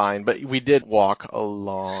 it was fine, but we did walk a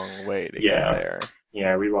long way to get there.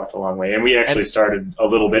 Yeah, we walked a long way, and we actually started a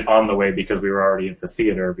little bit on the way because we were already at the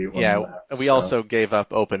theater. We also gave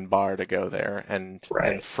up open bar to go there and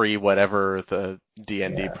free whatever the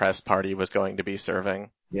D&D press party was going to be serving.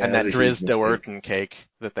 Yeah, and that Drizzt Do'Urden cake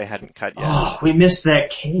that they hadn't cut yet. Oh, we missed that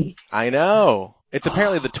cake. I know. It's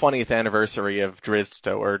apparently the 20th anniversary of Drizzt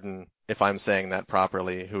Do'Urden, if I'm saying that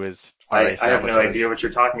properly, who is R.A. Salvatore's. I have no idea what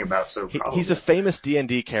you're talking about, so probably. He's a famous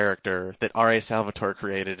D&D character that R.A. Salvatore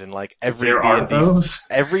created, and like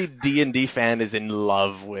every D&D fan is in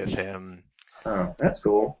love with him. Oh, that's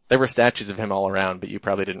cool. There were statues of him all around, but you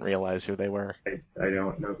probably didn't realize who they were. I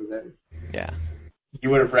don't know who that is. Yeah. You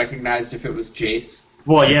would have recognized if it was Jace?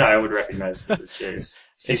 Well, yeah, I would recognize if it was Jace.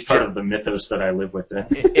 He's part of the mythos that I live within.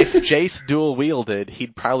 If Jace dual wielded,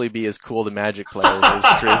 he'd probably be as cool to Magic players as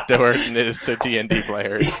Drizzt Do'Urden is to D&D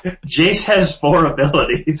players. Jace has 4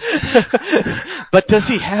 abilities. But does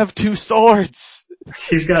he have 2 swords?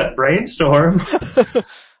 He's got Brainstorm.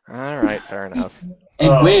 Alright, fair enough.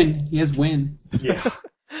 And Win. He has Win. Yeah.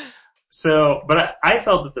 So, but I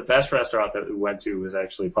felt that the best restaurant that we went to was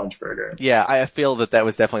actually Punch Burger. Yeah, I feel that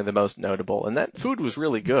was definitely the most notable, and that food was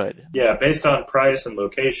really good. Yeah, based on price and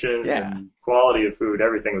location and quality of food,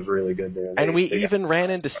 everything was really good there. And we even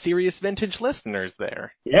ran into serious vintage listeners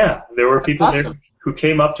there. Yeah, there were people there who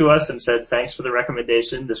came up to us and said, thanks for the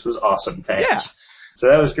recommendation, this was awesome, thanks. Yeah. So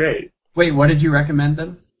that was great. Wait, what did you recommend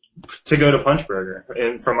them? To go to Punch Burger,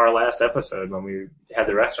 and from our last episode when we had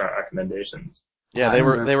the restaurant recommendations. Yeah, they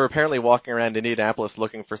were apparently walking around Indianapolis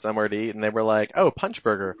looking for somewhere to eat, and they were like, "Oh, Punch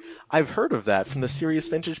Burger! I've heard of that from the Serious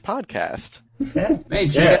Vintage podcast." Yeah,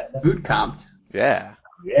 food comped. Yeah,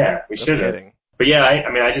 we should have. But yeah,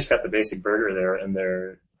 I just got the basic burger there, and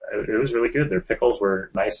it was really good. Their pickles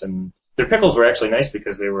were nice, and their pickles were actually nice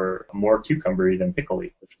because they were more cucumbery than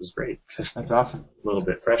pickly, which was great. That's awesome. A little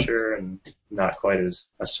bit fresher and not quite as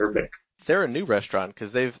acerbic. They're a new restaurant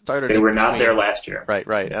because they've started. They were not there last year.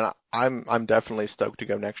 Right. And I'm definitely stoked to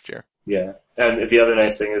go next year. Yeah. And the other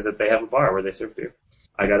nice thing is that they have a bar where they serve beer.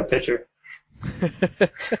 I got a pitcher.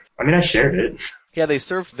 I mean, I shared it. Yeah, they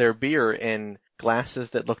served their beer in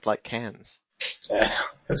glasses that looked like cans. Yeah,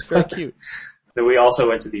 that's Very good. cute. Then we also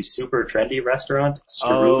went to the super trendy restaurant,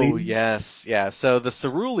 Cerulean. Oh, yes. Yeah. So the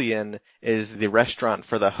Cerulean is the restaurant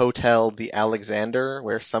for the Hotel the Alexander,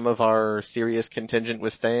 where some of our serious contingent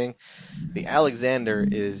was staying. The Alexander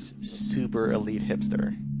is super elite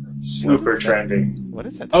hipster. Super trendy. What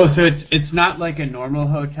is that? Oh, so it's not like a normal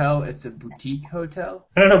hotel, it's a boutique hotel?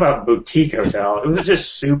 I don't know about boutique hotel. It was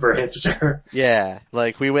just super hipster. Yeah.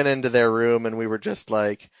 Like, we went into their room and we were just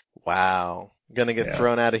like, wow, gonna get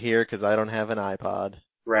thrown out of here because I don't have an iPod.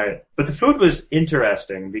 Right. But the food was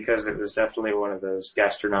interesting because it was definitely one of those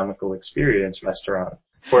gastronomical experience restaurants.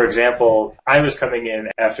 For example, I was coming in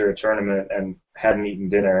after a tournament and hadn't eaten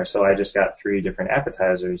dinner, so I just got 3 different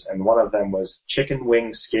appetizers, and one of them was chicken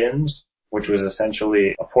wing skins, which was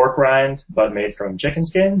essentially a pork rind, but made from chicken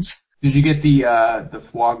skins. Did you get the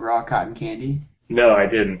foie gras cotton candy? No, I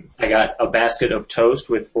didn't. I got a basket of toast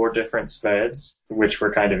with 4 different spreads, which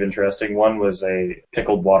were kind of interesting. One was a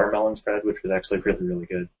pickled watermelon spread, which was actually really, really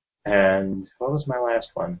good. And what was my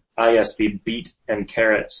last one? Yes, the beet and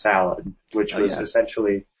carrot salad, which was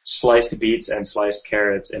essentially sliced beets and sliced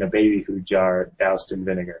carrots in a baby food jar doused in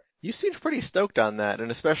vinegar. You seemed pretty stoked on that,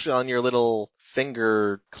 and especially on your little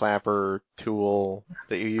finger clapper tool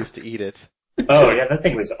that you used to eat it. Oh yeah, that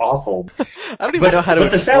thing was awful. I don't even know how to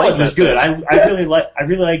But the explain salad was that good. thing. I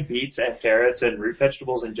really like beets and carrots and root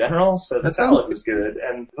vegetables in general, so the salad was good.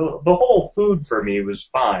 And the whole food for me was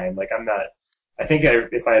fine. Like I think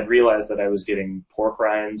if I had realized that I was getting pork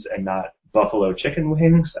rinds and not buffalo chicken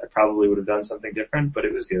wings, I probably would have done something different, but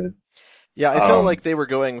it was good. Yeah, I felt like they were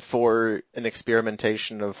going for an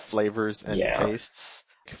experimentation of flavors and Yeah. tastes.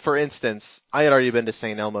 For instance, I had already been to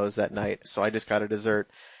St. Elmo's that night, so I just got a dessert.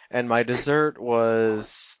 And my dessert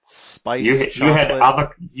was spiced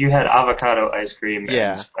chocolate. You had avocado ice cream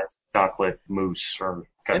Yeah. and spiced chocolate mousse or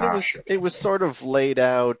And ganache. it was sort of laid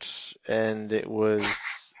out, and it was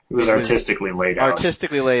artistically laid out.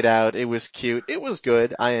 Artistically laid out. It was cute. It was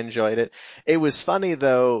good. I enjoyed it. It was funny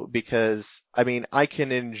though because, I mean, I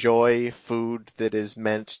can enjoy food that is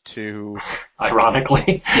meant to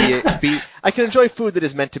ironically I can enjoy food that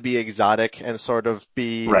is meant to be exotic and sort of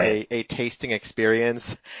be a tasting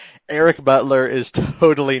experience. Eric Butler is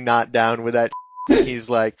totally not down with that. He's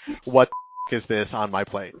like, what the is this on my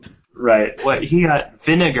plate? Right. What he got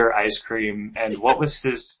vinegar ice cream, and what was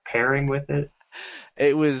his pairing with it?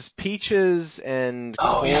 It was peaches and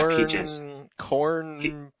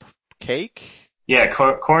corn cake. Yeah,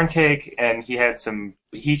 corn cake, and he had some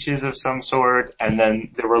peaches of some sort, and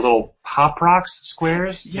then there were little Pop Rocks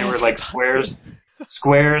squares. Yes. They were like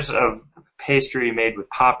squares of pastry made with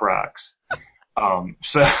Pop Rocks.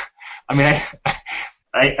 So, I mean,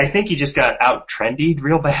 I think he just got out trendied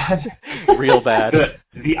real bad. Real bad.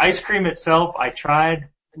 The ice cream itself, I tried.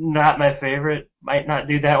 Not my favorite. Might not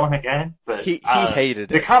do that one again, but he hated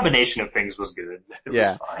it. The combination of things was good. It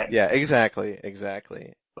was fine. Yeah, exactly.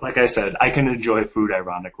 Like I said, I can enjoy food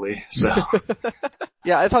ironically, so.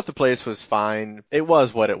 Yeah, I thought the place was fine. It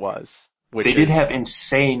was what it was. They did have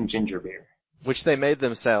insane ginger beer. Which they made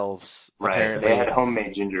themselves, right. Apparently. They had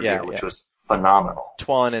homemade ginger beer, which was phenomenal.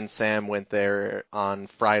 Twan and Sam went there on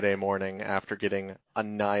Friday morning after getting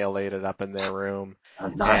annihilated up in their room.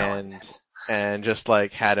 And just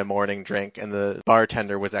like had a morning drink, and the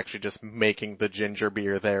bartender was actually just making the ginger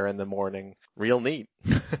beer there in the morning. Real neat.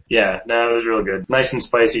 Yeah, no, it was real good. Nice and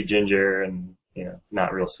spicy ginger, and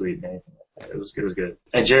not real sweet and anything like that. It was good.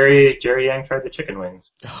 And Jerry Yang tried the chicken wings.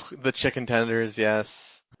 Oh, the chicken tenders,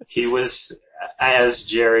 yes. He was, as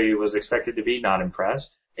Jerry was expected to be, not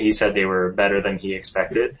impressed. He said they were better than he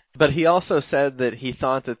expected. But he also said that he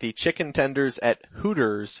thought that the chicken tenders at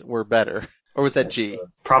Hooters were better. Or was that G?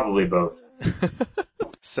 Probably both.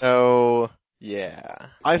 So, yeah.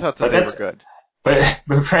 I thought that they were good.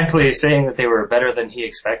 But frankly, saying that they were better than he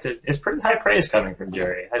expected is pretty high praise coming from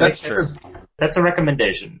Jerry. That's true. That's a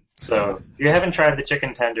recommendation. So if you haven't tried the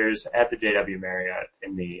chicken tenders at the JW Marriott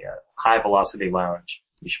in the High Velocity Lounge,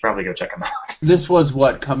 you should probably go check them out. This was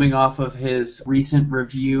coming off of his recent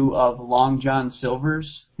review of Long John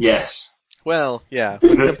Silver's? Yes. Well, yeah.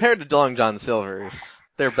 Compared to Long John Silver's,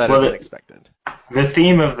 they're better than expected. The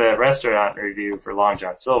theme of the restaurant review for Long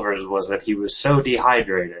John Silver's was that he was so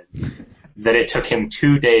dehydrated that it took him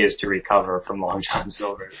 2 days to recover from Long John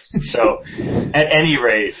Silver's. So, at any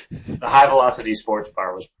rate, the High Velocity Sports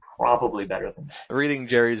Bar was probably better than that. Reading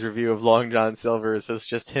Jerry's review of Long John Silver's is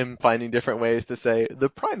just him finding different ways to say the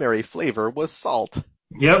primary flavor was salt.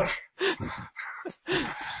 Yep.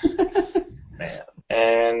 Man.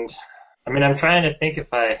 And I mean, I'm trying to think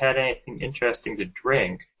if I had anything interesting to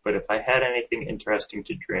drink, but if I had anything interesting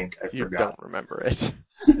to drink, I You forgot. don't remember it.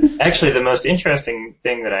 Actually, the most interesting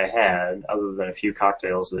thing that I had, other than a few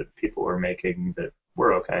cocktails that people were making that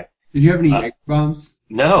were okay. Did you have any Jaeger bombs?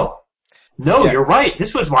 No, Yeah. You're right.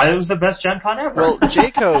 This was why it was the best Gen Con ever. Well,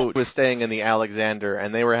 Jayco was staying in the Alexander,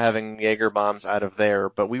 and they were having Jaeger bombs out of there,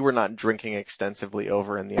 but we were not drinking extensively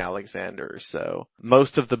over in the Alexander, so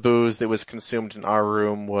most of the booze that was consumed in our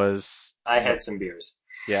room was... I had some beers.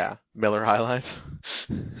 Yeah, Miller High Life.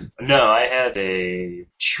 No, I had a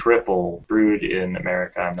triple brewed in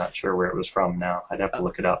America. I'm not sure where it was from now. I'd have to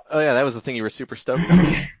look it up. Oh yeah, that was the thing you were super stoked on.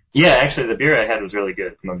 Yeah, actually, the beer I had was really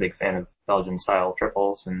good. I'm a big fan of Belgian-style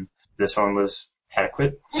triples, and this one was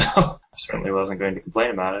adequate, so I certainly wasn't going to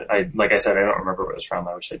complain about it. Like I said, I don't remember where it was from.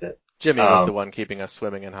 I wish I did. Jimmy was the one keeping us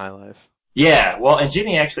swimming in High Life. Yeah, well, and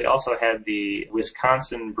Jimmy actually also had the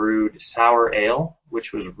Wisconsin brewed sour ale,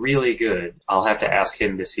 which was really good. I'll have to ask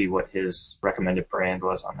him to see what his recommended brand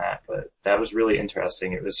was on that, but that was really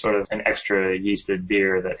interesting. It was sort of an extra yeasted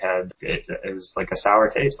beer that had, it was like a sour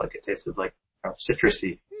taste, like it tasted like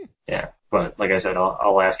citrusy. Yeah, but like I said,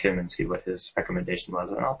 I'll ask him and see what his recommendation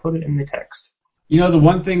was, and I'll put it in the text. You know, the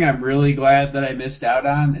one thing I'm really glad that I missed out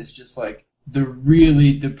on is just like the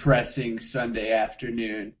really depressing Sunday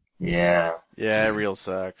afternoon. Yeah. Yeah, it real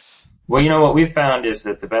sucks. Well, you know what we've found is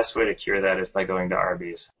that the best way to cure that is by going to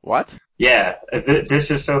Arby's. What? Yeah, this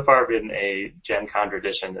has so far been a Gen Con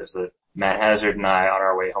tradition, is that Matt Hazard and I, on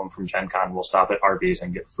our way home from Gen Con, will stop at Arby's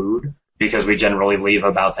and get food, because we generally leave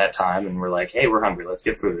about that time and we're like, hey, we're hungry, let's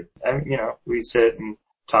get food. And, you know, we sit and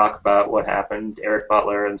talk about what happened. Eric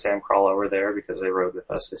Butler and Sam Crawler were there because they rode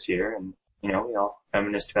with us this year, and, you know, we all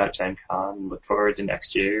reminisced about Gen Con and look forward to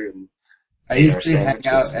next year. And I usually hang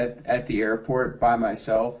out at the airport by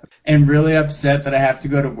myself and really upset that I have to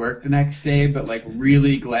go to work the next day, but like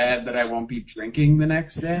really glad that I won't be drinking the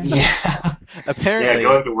next day. Yeah. Apparently, yeah,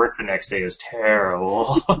 going to work the next day is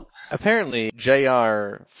terrible. Apparently,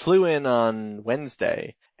 JR flew in on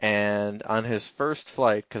Wednesday, and on his first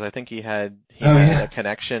flight, because I think he had a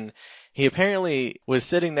connection, he apparently was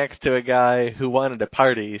sitting next to a guy who wanted to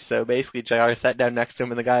party, so basically JR sat down next to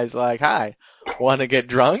him and the guy's like, hi, want to get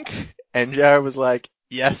drunk? And JR was like,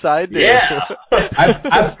 yes, I do. Yeah.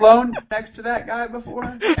 I've flown next to that guy before,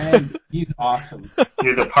 and he's awesome.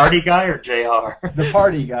 You're the party guy or JR? The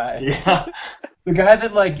party guy. Yeah. The guy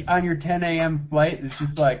that, like, on your 10 a.m. flight is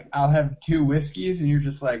just like, I'll have 2 whiskeys, and you're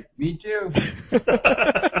just like, me too.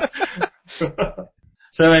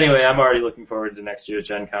 So anyway, I'm already looking forward to next year's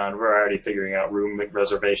Gen Con. We're already figuring out room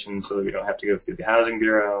reservations so that we don't have to go through the housing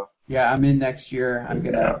bureau. Yeah, I'm in next year. I'm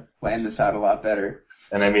gonna plan this out a lot better.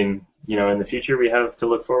 And I mean, you know, in the future we have to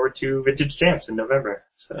look forward to Vintage Champs in November.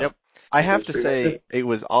 So. Yep. I have to say, it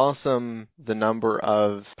was awesome the number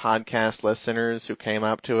of podcast listeners who came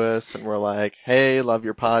up to us and were like, hey, love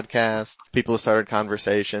your podcast. People started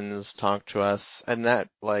conversations, talked to us, and that,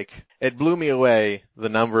 like, it blew me away, the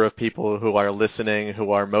number of people who are listening,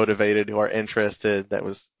 who are motivated, who are interested. That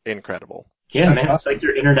was incredible. Yeah, man, it's like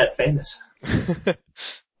you're internet famous.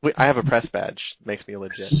 I have a press badge. Makes me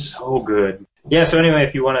legit. So good. Yeah, so anyway,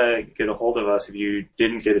 if you want to get a hold of us, if you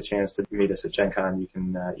didn't get a chance to meet us at Gen Con, you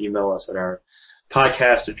can email us at our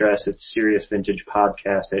podcast address. It's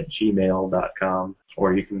seriousvintagepodcast@gmail.com,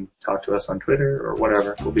 or you can talk to us on Twitter or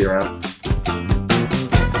whatever. We'll be around.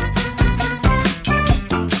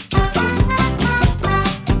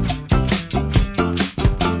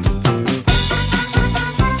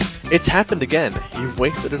 It's happened again. You've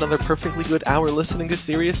wasted another perfectly good hour listening to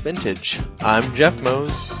Serious Vintage. I'm Jeff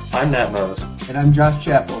Mose. I'm Nat Mose. And I'm Josh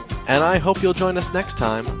Chappell. And I hope you'll join us next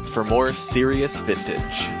time for more Serious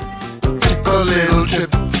Vintage. Take a little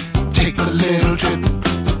trip